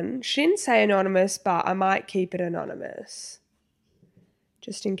long one. She didn't say anonymous, but I might keep it anonymous.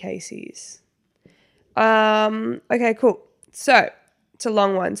 Just in casesies. Okay, cool. So, it's a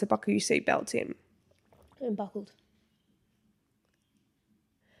long one, so buckle your seatbelts in. I'm buckled.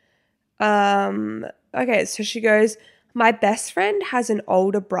 Okay, so she goes, my best friend has an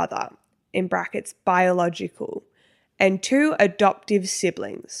older brother, in brackets, biological, and 2 adoptive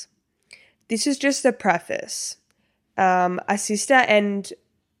siblings. This is just a preface. A sister and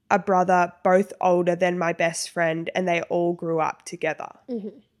a brother, both older than my best friend, and they all grew up together.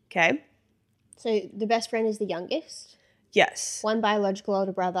 Okay? So the best friend is the youngest. Yes. 1 biological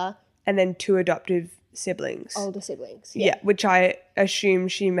older brother. And then 2 adoptive siblings. Older siblings. Yeah, which I assume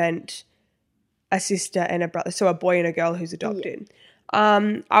she meant a sister and a brother. So a boy and a girl who's adopted.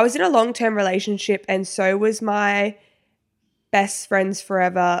 Yeah. I was in a long-term relationship, and so was my best friend's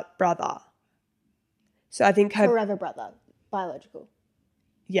forever brother. So I think her... Forever brother. Biological.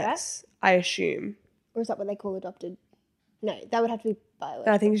 Yes, right? I assume. Or is that what they call adopted? No, that would have to be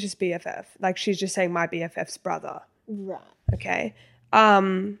biological. I think it's just BFF. Like, she's just saying my BFF's brother. Right. Okay.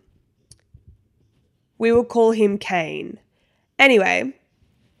 We will call him Kane. Anyway,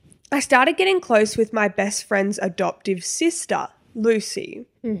 I started getting close with my best friend's adoptive sister, Lucy.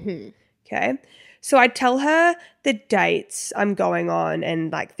 Okay. So I tell her the dates I'm going on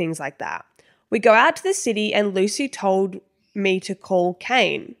and like things like that. We go out to the city and Lucy told me to call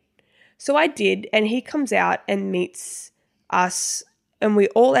Kane. So I did, and he comes out and meets us, and we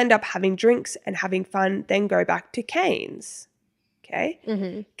all end up having drinks and having fun, then go back to Kane's. Okay?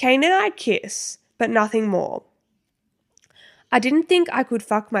 Kane and I kiss, but nothing more. I didn't think I could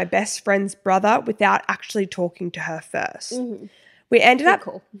fuck my best friend's brother without actually talking to her first. We ended up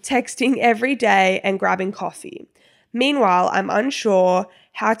texting every day and grabbing coffee. Meanwhile, I'm unsure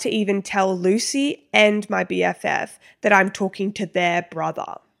how to even tell Lucy and my BFF that I'm talking to their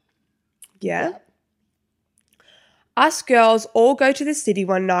brother. Yeah? Us girls all go to the city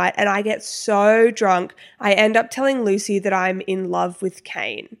one night and I get so drunk, I end up telling Lucy that I'm in love with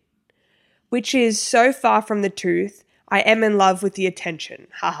Kane, which is so far from the truth. I am in love with the attention.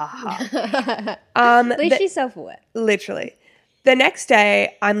 Ha ha ha. At least she's self-aware. Literally. The next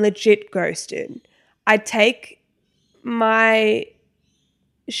day, I'm legit ghosted. I take my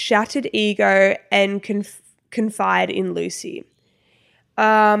shattered ego and confide in Lucy.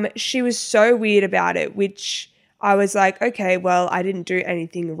 She was so weird about it, which I was like, okay, well, I didn't do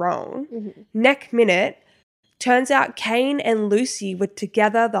anything wrong. Mm-hmm. Next minute, turns out Kane and Lucy were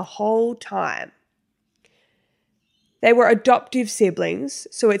together the whole time. They were adoptive siblings,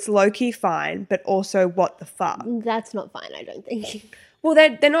 so it's low-key fine, but also what the fuck? That's not fine, I don't think. Well,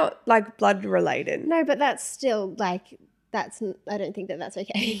 they're not, like, blood related. No, but that's still, like, I don't think that's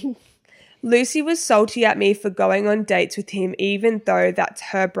okay. Lucy was salty at me for going on dates with him, even though that's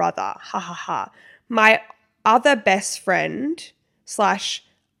her brother. Ha ha ha. My other best friend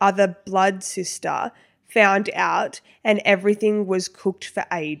 / other blood sister found out and everything was cooked for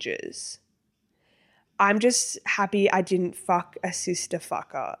ages. I'm just happy I didn't fuck a sister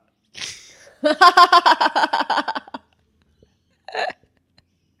fucker.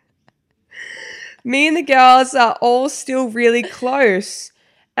 Me and the girls are all still really close,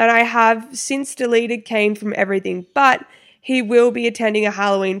 and I have since deleted Kane from everything, but he will be attending a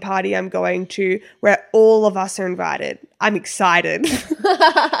Halloween party I'm going to where all of us are invited. I'm excited.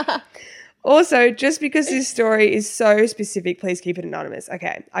 Also, just because this story is so specific, please keep it anonymous.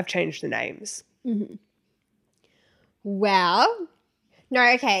 Okay, I've changed the names. Mm-hmm. Wow. No,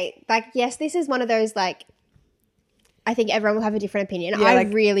 okay. Like, yes, this is one of those, like, I think everyone will have a different opinion. Yeah, I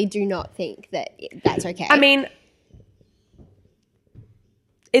really do not think that that's okay. I mean,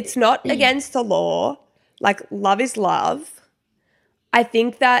 it's not against the law. Like, love is love. I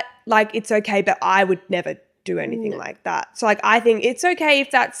think that, like, it's okay, but I would never do anything like that. So, like, I think it's okay if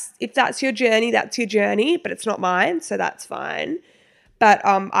that's your journey, that's your journey, but it's not mine, so that's fine. But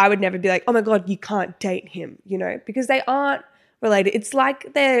I would never be like, oh my God, you can't date him, you know, because they aren't related. It's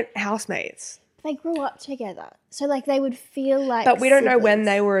like they're housemates. They grew up together. So, like, they would feel like But we don't know siblings. when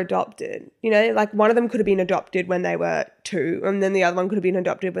they were adopted. You know, like, one of them could have been adopted when they were 2, and then the other one could have been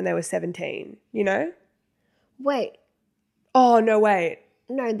adopted when they were 17, you know? Wait. Oh, no, wait.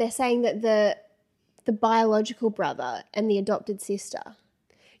 No, they're saying that the biological brother and the adopted sister.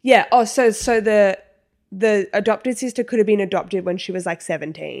 Yeah. Oh, so the adopted sister could have been adopted when she was like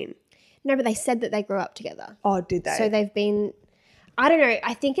 17. No, but they said that they grew up together. Oh, did they? So they've been, I don't know.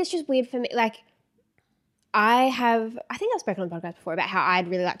 I think it's just weird for me. Like, I think I've spoken on the podcast before about how I'd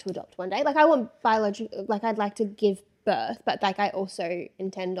really like to adopt one day. Like, I want biological, like, I'd like to give birth, but, like, I also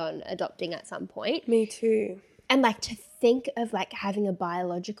intend on adopting at some point. Me too. And, like, to think of, like, having a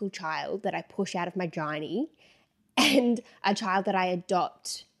biological child that I push out of my gynae and a child that I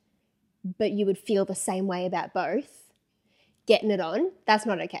adopt, but you would feel the same way about both, getting it on, that's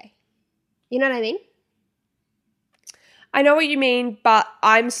not okay. You know what I mean? I know what you mean, but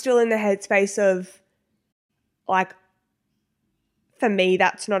I'm still in the headspace of, like, for me,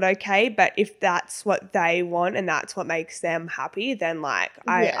 that's not okay. But if that's what they want and that's what makes them happy, then, like,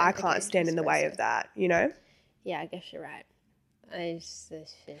 I can't stand in the way of that, you know? Yeah, I guess you're right.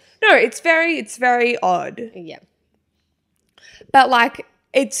 No, it's very odd. Yeah. But, like,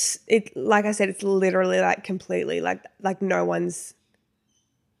 like I said, it's literally, like, completely, like no one's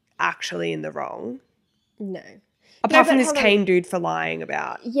actually in the wrong. No. Apart from this Kane dude for lying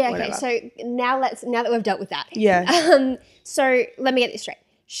about whatever. Okay, so now that we've dealt with that. Yeah. So let me get this straight.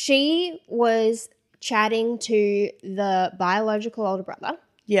 She was chatting to the biological older brother.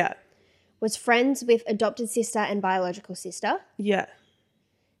 Yeah. Was friends with adopted sister and biological sister. Yeah.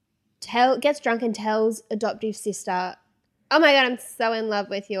 Gets drunk and tells adoptive sister, oh my God, I'm so in love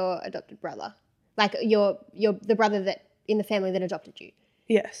with your adopted brother. Like the brother that in the family that adopted you.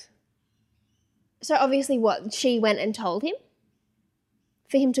 Yes. So obviously what? She went and told him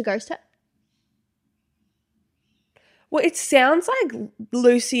for him to ghost her? Well, it sounds like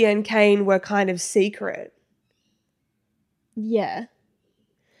Lucy and Kane were kind of secret. Yeah.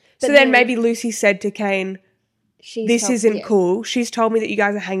 So then maybe Lucy said to Kane, this isn't cool. She's told me that you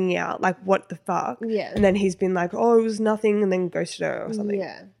guys are hanging out. Like, what the fuck? Yeah. And then he's been like, oh, it was nothing, and then ghosted her or something.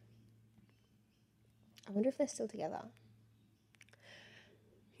 Yeah. I wonder if they're still together.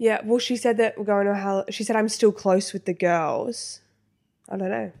 Yeah, well, she said that we're going to she said, I'm still close with the girls. I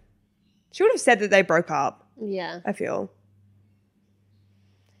don't know. She would have said that they broke up. Yeah. I feel.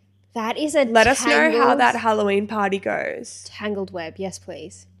 That is a Let us know how that Halloween party goes. Tangled web. Yes,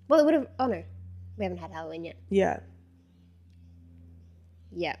 please. Well, it would have... Oh, no. We haven't had Halloween yet. Yeah.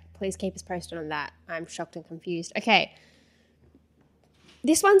 Yeah, please keep us posted on that. I'm shocked and confused. Okay.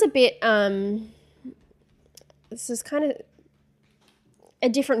 This one's a bit, this is kind of a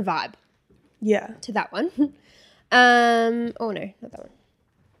different vibe Yeah. to that one. Oh no, not that one.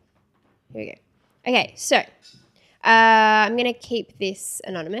 Here we go. Okay, so I'm going to keep this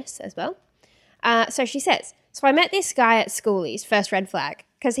anonymous as well. So she says, so I met this guy at schoolies, first red flag,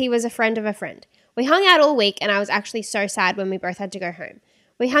 because he was a friend of a friend. We hung out all week and I was actually so sad when we both had to go home.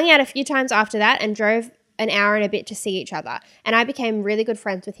 We hung out a few times after that and drove an hour and a bit to see each other, and I became really good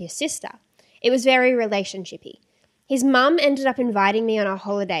friends with his sister. It was very relationshipy. His mum ended up inviting me on a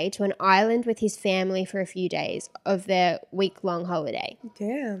holiday to an island with his family for a few days of their week-long holiday.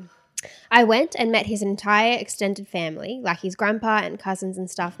 Damn. I went and met his entire extended family, like his grandpa and cousins and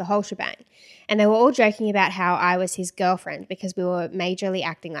stuff, the whole shebang. And they were all joking about how I was his girlfriend because we were majorly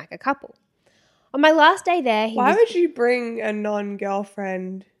acting like a couple. On my last day there, Why would you bring a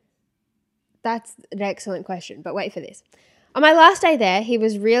non-girlfriend? That's an excellent question, but wait for this. On my last day there, he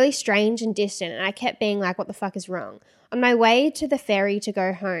was really strange and distant, and I kept being like, what the fuck is wrong? On my way to the ferry to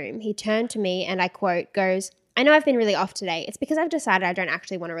go home, he turned to me and I quote, goes, I know I've been really off today. It's because I've decided I don't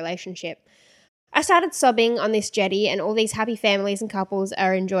actually want a relationship. I started sobbing on this jetty and all these happy families and couples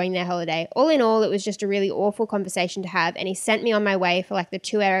are enjoying their holiday. All in all, it was just a really awful conversation to have, and he sent me on my way for like the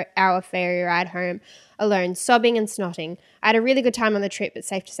 2-hour ferry ride home alone, sobbing and snotting. I had a really good time on the trip, but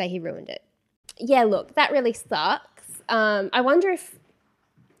safe to say he ruined it. Yeah, look, that really sucks. I wonder if,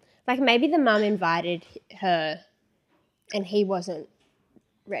 like, maybe the mum invited her and he wasn't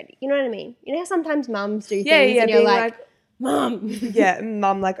ready. You know what I mean? You know how sometimes mums do things and you're like, Mum. Yeah,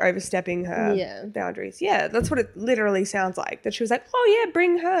 mum like overstepping her boundaries. Yeah, that's what it literally sounds like. That she was like, oh yeah,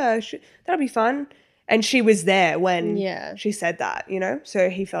 bring her. That'll be fun. And she was there when she said that, you know? So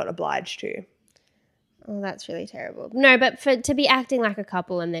he felt obliged to. Oh, that's really terrible. No, but to be acting like a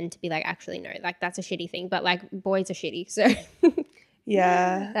couple and then to be like, actually, no, like that's a shitty thing. But like boys are shitty. So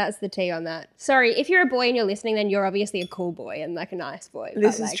yeah, that's the tea on that. Sorry, if you're a boy and you're listening, then you're obviously a cool boy and like a nice boy.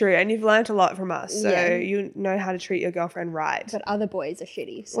 This is true. And you've learnt a lot from us. So you know how to treat your girlfriend right. But other boys are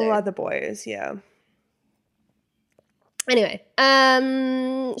shitty. So. Well, other boys, yeah. Anyway,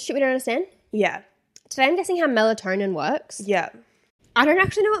 shit we don't understand? Yeah. Today I'm guessing how melatonin works. Yeah. I don't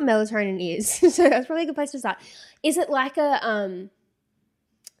actually know what melatonin is, so that's probably a good place to start. Is it like a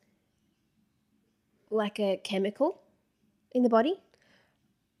chemical in the body?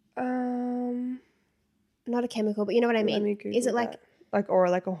 Not a chemical, but you know what I mean. Is it like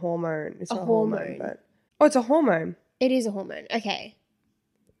a hormone? It's a hormone, but it's a hormone. It is a hormone. Okay.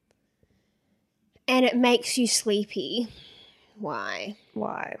 And it makes you sleepy. Why?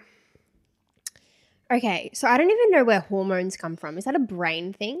 Okay, so I don't even know where hormones come from. Is that a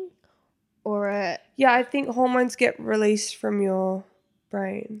brain thing or a... Yeah, I think hormones get released from your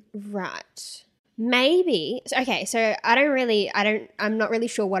brain. Right. Maybe. Okay, so I'm not really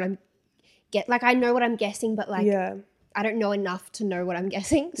sure what I'm... I know what I'm guessing, but I don't know enough to know what I'm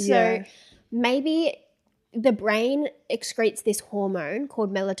guessing. So maybe the brain excretes this hormone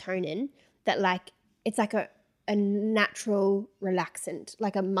called melatonin that like, it's like a natural relaxant,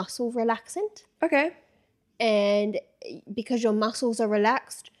 like a muscle relaxant. Okay. And because your muscles are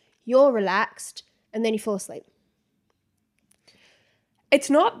relaxed, you're relaxed, and then you fall asleep. It's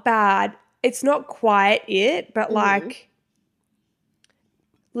not bad. It's not quite it, but like,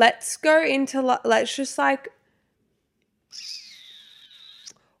 let's go into, let's just like,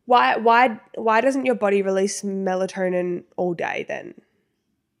 why doesn't your body release melatonin all day then?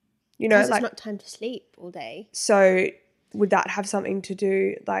 You know, because it's not time to sleep all day. So would that have something to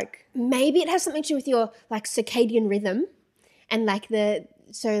do, like... Maybe it has something to do with your, like, circadian rhythm and, like,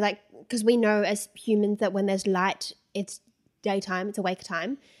 because we know as humans that when there's light, it's daytime, it's awake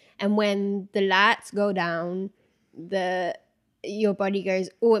time. And when the lights go down, your body goes,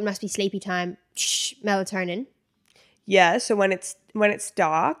 oh, it must be sleepy time, melatonin. Yeah, so when it's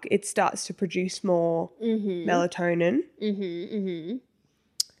dark, it starts to produce more melatonin.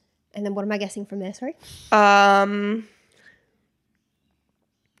 And then what am I guessing from there, sorry? And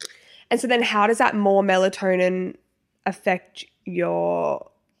so then how does that more melatonin affect your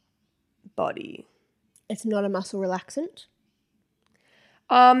body? It's not a muscle relaxant?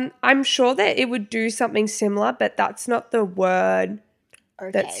 I'm sure that it would do something similar, but that's not the word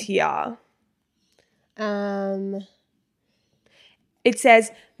that's here. It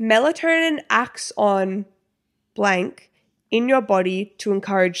says melatonin acts on blank in your body to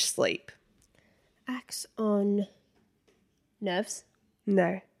encourage sleep. Acts on nerves?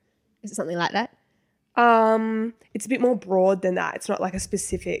 No. Is it something like that? It's a bit more broad than that. It's not like a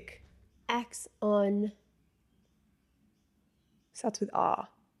specific. Acts on Starts with R.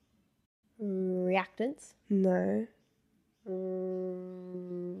 Reactants. No.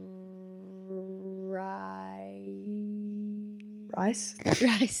 Rice.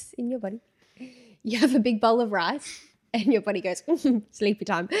 Rice in your body. You have a big bowl of rice and your body goes, sleepy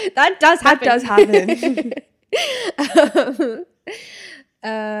time. That does happen.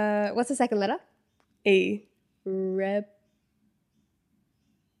 What's the second letter? E. Third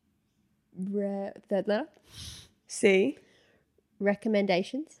letter? C.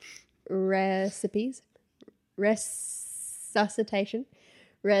 Recommendations. Recipes. Resuscitation.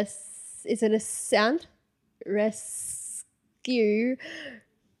 Is it a sound? Rescue.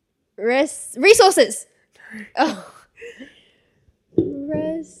 Resources. Oh.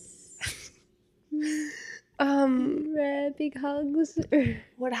 Big hugs.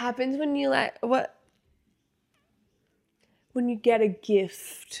 What happens when you when you get a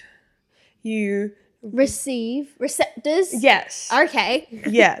gift? You Receive. Receptors. Yes. Okay.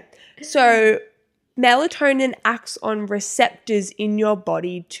 Yeah. So melatonin acts on receptors in your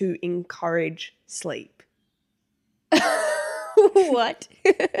body to encourage sleep. What?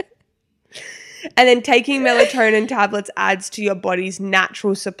 And then taking melatonin tablets adds to your body's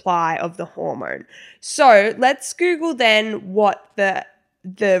natural supply of the hormone. So let's Google then what the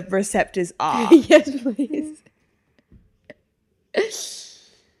receptors are. Yes, please.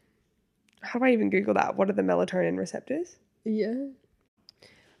 How do I even Google that? What are the melatonin receptors? Yeah.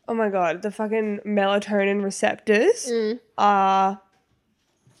 Oh my God, the fucking melatonin receptors are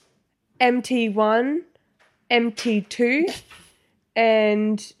MT1, MT2,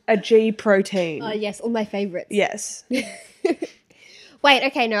 and a G protein. Oh, yes, all my favorites. Yes. Wait,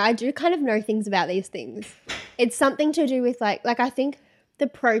 okay, no, I do kind of know things about these things. It's something to do with like I think the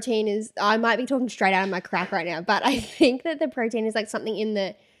protein is, I might be talking straight out of my crack right now, but I think that the protein is like something in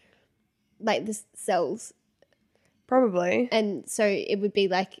the cells. Probably. And so it would be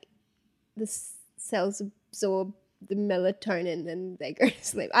like the cells absorb the melatonin and they go to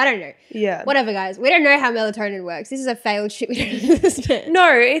sleep. I don't know. Yeah. Whatever, guys. We don't know how melatonin works. This is a failed shit we don't understand. No,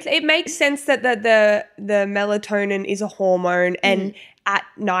 it makes sense that the melatonin is a hormone and at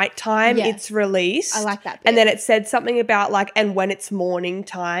nighttime it's released. I like that bit. And then it said something about like, and when it's morning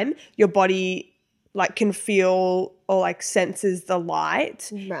time, your body like can feel or like senses the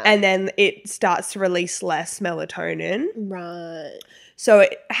light, Right. and then it starts to release less melatonin. Right. So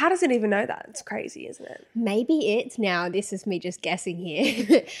how does it even know that? It's crazy, isn't it? Maybe it's now, this is me just guessing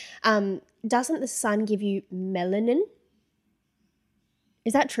here. Doesn't the sun give you melanin?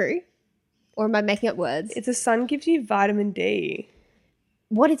 Is that true? Or am I making up words? It's the sun gives you vitamin D.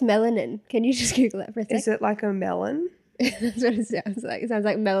 What is melanin? Can you just Google that for a sec? Is it like a melon? That's what it sounds like. It sounds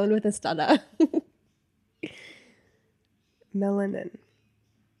like melon with a stutter. Melanin.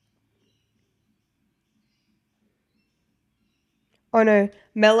 Oh no,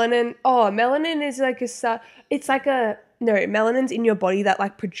 melanin. Oh, melanin is like it's like melanin's in your body that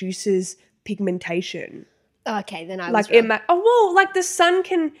like produces pigmentation. Okay, then I Like was wrong. like the sun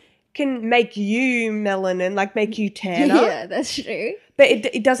can make you melanin, like make you tanner. Yeah, that's true. But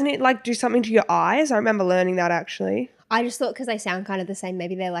it doesn't it like do something to your eyes? I remember learning that actually. I just thought because they sound kind of the same,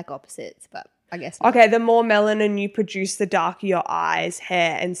 maybe they're like opposites, but I guess not. Okay, the more melanin you produce, the darker your eyes,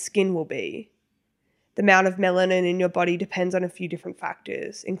 hair, and skin will be. The amount of melanin in your body depends on a few different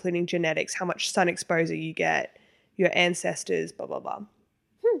factors, including genetics, how much sun exposure you get, your ancestors, blah, blah, blah.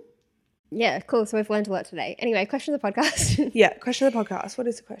 Yeah, cool. So we've learned a lot today. Anyway, question of the podcast. Yeah, question of the podcast. What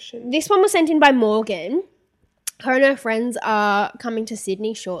is the question? This one was sent in by Morgan. Her and her friends are coming to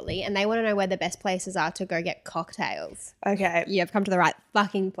Sydney shortly and they want to know where the best places are to go get cocktails. Okay. You've come to the right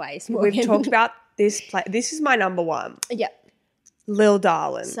fucking place, Morgan. We've talked about this place. This is my number one. Yep. Lil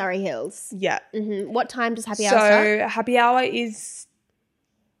Darlin. Surrey Hills. Yeah. Mm-hmm. What time does happy hour start? So happy hour is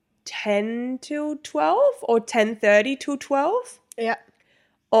 10 till 12 or 10:30 till 12 Yep.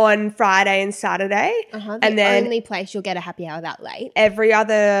 on Friday and Saturday. The And then only place you'll get a happy hour that late. every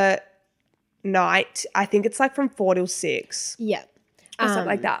other night, I think it's like from 4 till 6 Yep. or something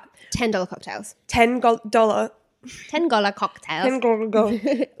like that. $10 cocktails. $10 $10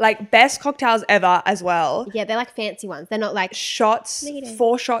 cocktails. like best cocktails ever as well. Yeah, they're like fancy ones. They're not like Shots, Neato.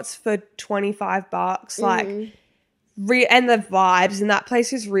 4 shots for $25. Like and the vibes in that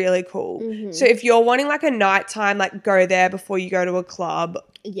place is really cool. So if you're wanting like a nighttime, like go there before you go to a club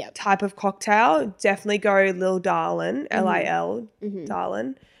type of cocktail, definitely go Lil Darlin, Lil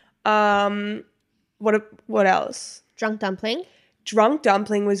Darlin. What else? drunk dumpling. Drunk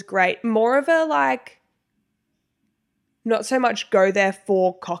Dumpling was great. More of a like, not so much go there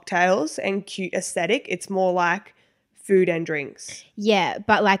for cocktails and cute aesthetic. It's more like food and drinks. Yeah,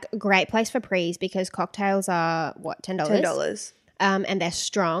 but like a great place for prees because cocktails are what, $10? $10. and they're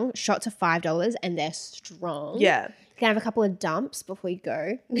strong. Shots are $5 and they're strong. Yeah. You can have a couple of dumps before you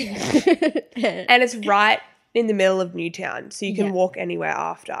go. And it's right in the middle of Newtown, so you can walk anywhere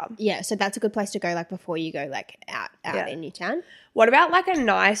after. Yeah, so that's a good place to go, like, before you go, like, out in Newtown. What about, like, a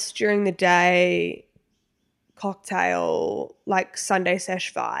nice during the day cocktail, like, Sunday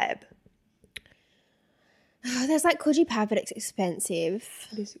sesh vibe? Oh, there's, like, Coogee Pub, but it's expensive.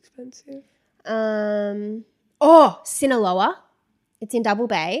 It is expensive. Sinaloa. It's in Double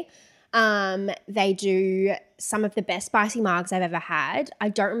Bay. They do some of the best spicy margs I've ever had. I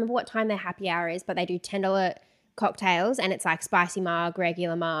don't remember what time their happy hour is, but they do $10 cocktails, and it's like spicy marg,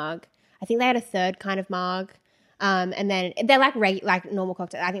 regular marg. I think they had a third kind of marg. And then they're like normal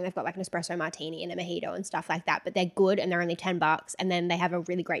cocktails. I think they've got like an espresso martini and a mojito and stuff like that, but they're good and they're only $10. And then they have a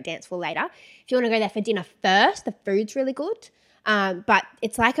really great dance floor later. If you want to go there for dinner first, the food's really good. But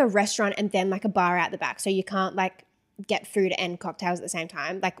it's like a restaurant and then like a bar out the back. So you can't like get food and cocktails at the same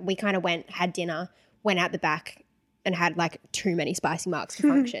time. Like we kind of had dinner, went out the back and had like too many spicy marks to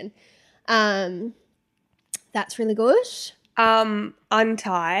function. That's really good.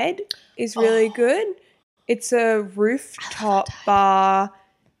 Untied is really good. It's a rooftop bar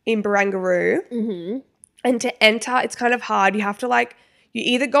in Barangaroo. Mm-hmm. And to enter, it's kind of hard. You have to you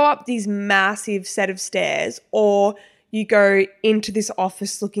either go up these massive set of stairs or you go into this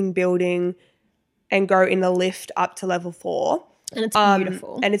office-looking building and go in a lift up to level 4. And it's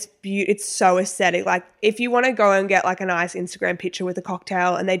beautiful. And it's so aesthetic. Like if you want to go and get like a nice Instagram picture with a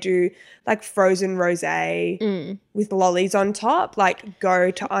cocktail and they do like frozen rosé with lollies on top, like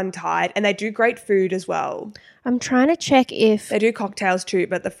go to Untied. And they do great food as well. I'm trying to check if they do cocktails too,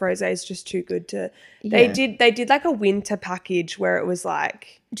 but the frosé is just too good to. They did like a winter package where it was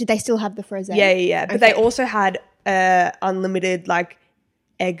like. Did they still have the frosé? Yeah. But they also had unlimited like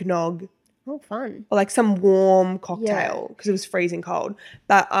eggnog. Oh, fun. Or like some warm cocktail because it was freezing cold.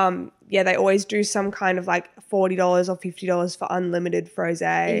 But they always do some kind of like $40 or $50 for unlimited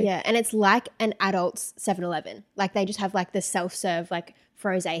frosé. Yeah, and it's like an adult's 7-Eleven. Like they just have like the self-serve like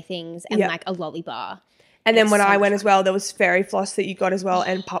frosé things and like a lolly bar. And then when I went as well, there was fairy floss that you got as well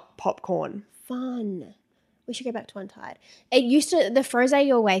and popcorn. Fun. We should go back to Untied. It used to, the frosé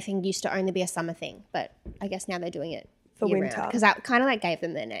your way thing used to only be a summer thing, but I guess now they're doing it for winter. Because that kind of like gave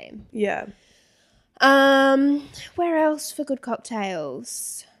them their name. Yeah. Where else for good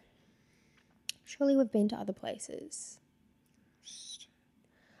cocktails? Surely we've been to other places.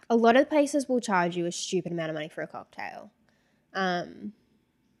 A lot of places will charge you a stupid amount of money for a cocktail. And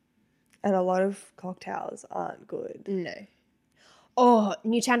a lot of cocktails aren't good. No. Oh,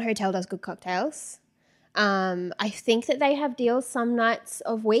 Newtown Hotel does good cocktails. I think that they have deals some nights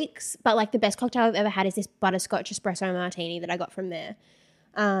of weeks, but like the best cocktail I've ever had is this butterscotch espresso martini that I got from there.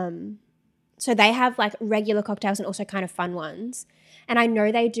 So they have like regular cocktails and also kind of fun ones. And I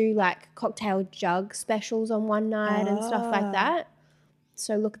know they do like cocktail jug specials on one night and stuff like that.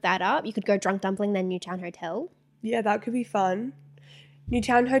 So look that up. You could go Drunk Dumpling, then Newtown Hotel. Yeah, that could be fun.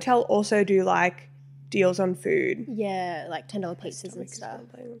 Newtown Hotel also do like deals on food. Yeah, like $10 pizzas and stuff.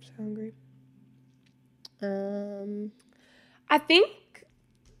 I'm so hungry. I think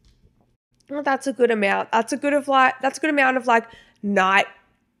that's a good amount. That's a good amount of like night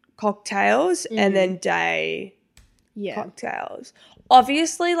cocktails and then day cocktails.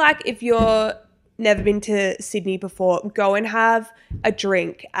 Obviously, like if you're never been to Sydney before, go and have a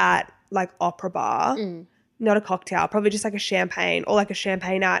drink at like Opera Bar. Not a cocktail, probably just like a champagne or like a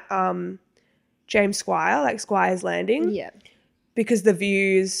champagne at James Squire, like Squire's Landing. Yeah. Because the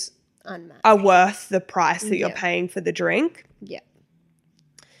views unmatched are worth the price that you're paying for the drink. Yeah.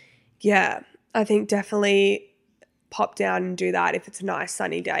 Yeah. I think definitely pop down and do that. If it's a nice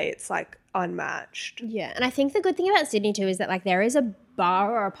sunny day, it's like unmatched. Yeah. And I think the good thing about Sydney too is that like there is a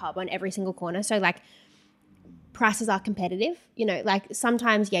bar or a pub on every single corner. So like prices are competitive. You know, like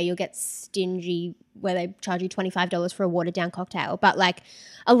sometimes, you'll get stingy where they charge you $25 for a watered down cocktail. But like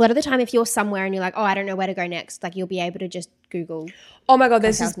a lot of the time if you're somewhere and you're like, oh, I don't know where to go next, like you'll be able to just Google. Oh my God,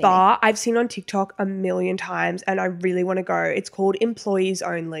 there's this bar I've seen on TikTok a million times and I really want to go. It's called Employees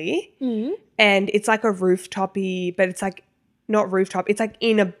Only. And it's like a rooftopy, but it's like not rooftop. It's like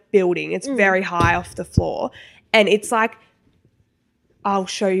in a building. It's very high off the floor. And it's like, I'll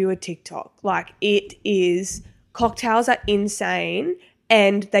show you a TikTok. Like it is, cocktails are insane.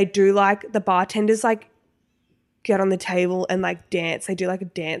 And they do like, the bartenders like get on the table and like dance. They do like a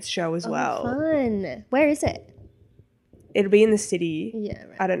dance show as well. Fun. Where is it? It'll be in the city. Yeah,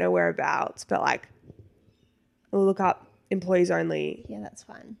 right. I don't know whereabouts, but like we'll look up Employees Only. Yeah, that's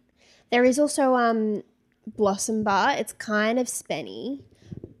fun. There is also Blossom Bar. It's kind of spenny,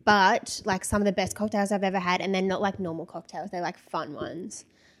 but but like some of the best cocktails I've ever had, and they're not like normal cocktails, they're like fun ones.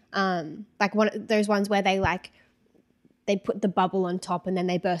 Like those ones where they put the bubble on top and then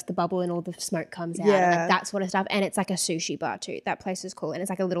they burst the bubble and all the smoke comes out, and like that sort of stuff. And it's like a sushi bar too. That place is cool, and it's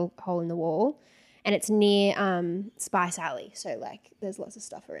like a little hole in the wall, and it's near Spice Alley, so like there's lots of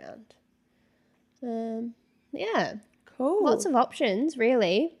stuff around. Yeah, Cool. lots of options,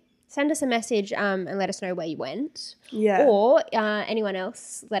 really. Send us a message and let us know where you went. Yeah. Or anyone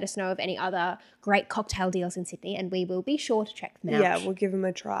else, let us know of any other great cocktail deals in Sydney, and we will be sure to check them out. Yeah, we'll give them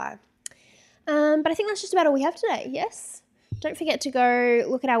a try. But I think that's just about all we have today, yes? Don't forget to go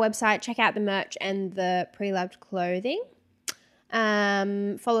look at our website, check out the merch and the pre-loved clothing.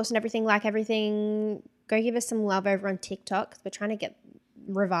 Follow us on everything, like everything. Go give us some love over on TikTok. We're trying to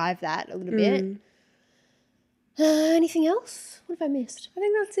revive that a little bit. Anything else? What have I missed? I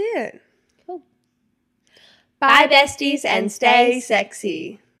think that's it. Cool. Bye, besties, and stay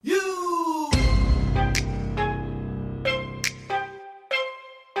sexy.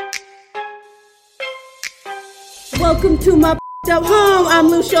 Welcome to my up home. I'm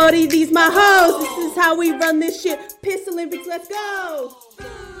Lil Shorty, these my hoes. This is how we run this shit. Piss Olympics, let's go.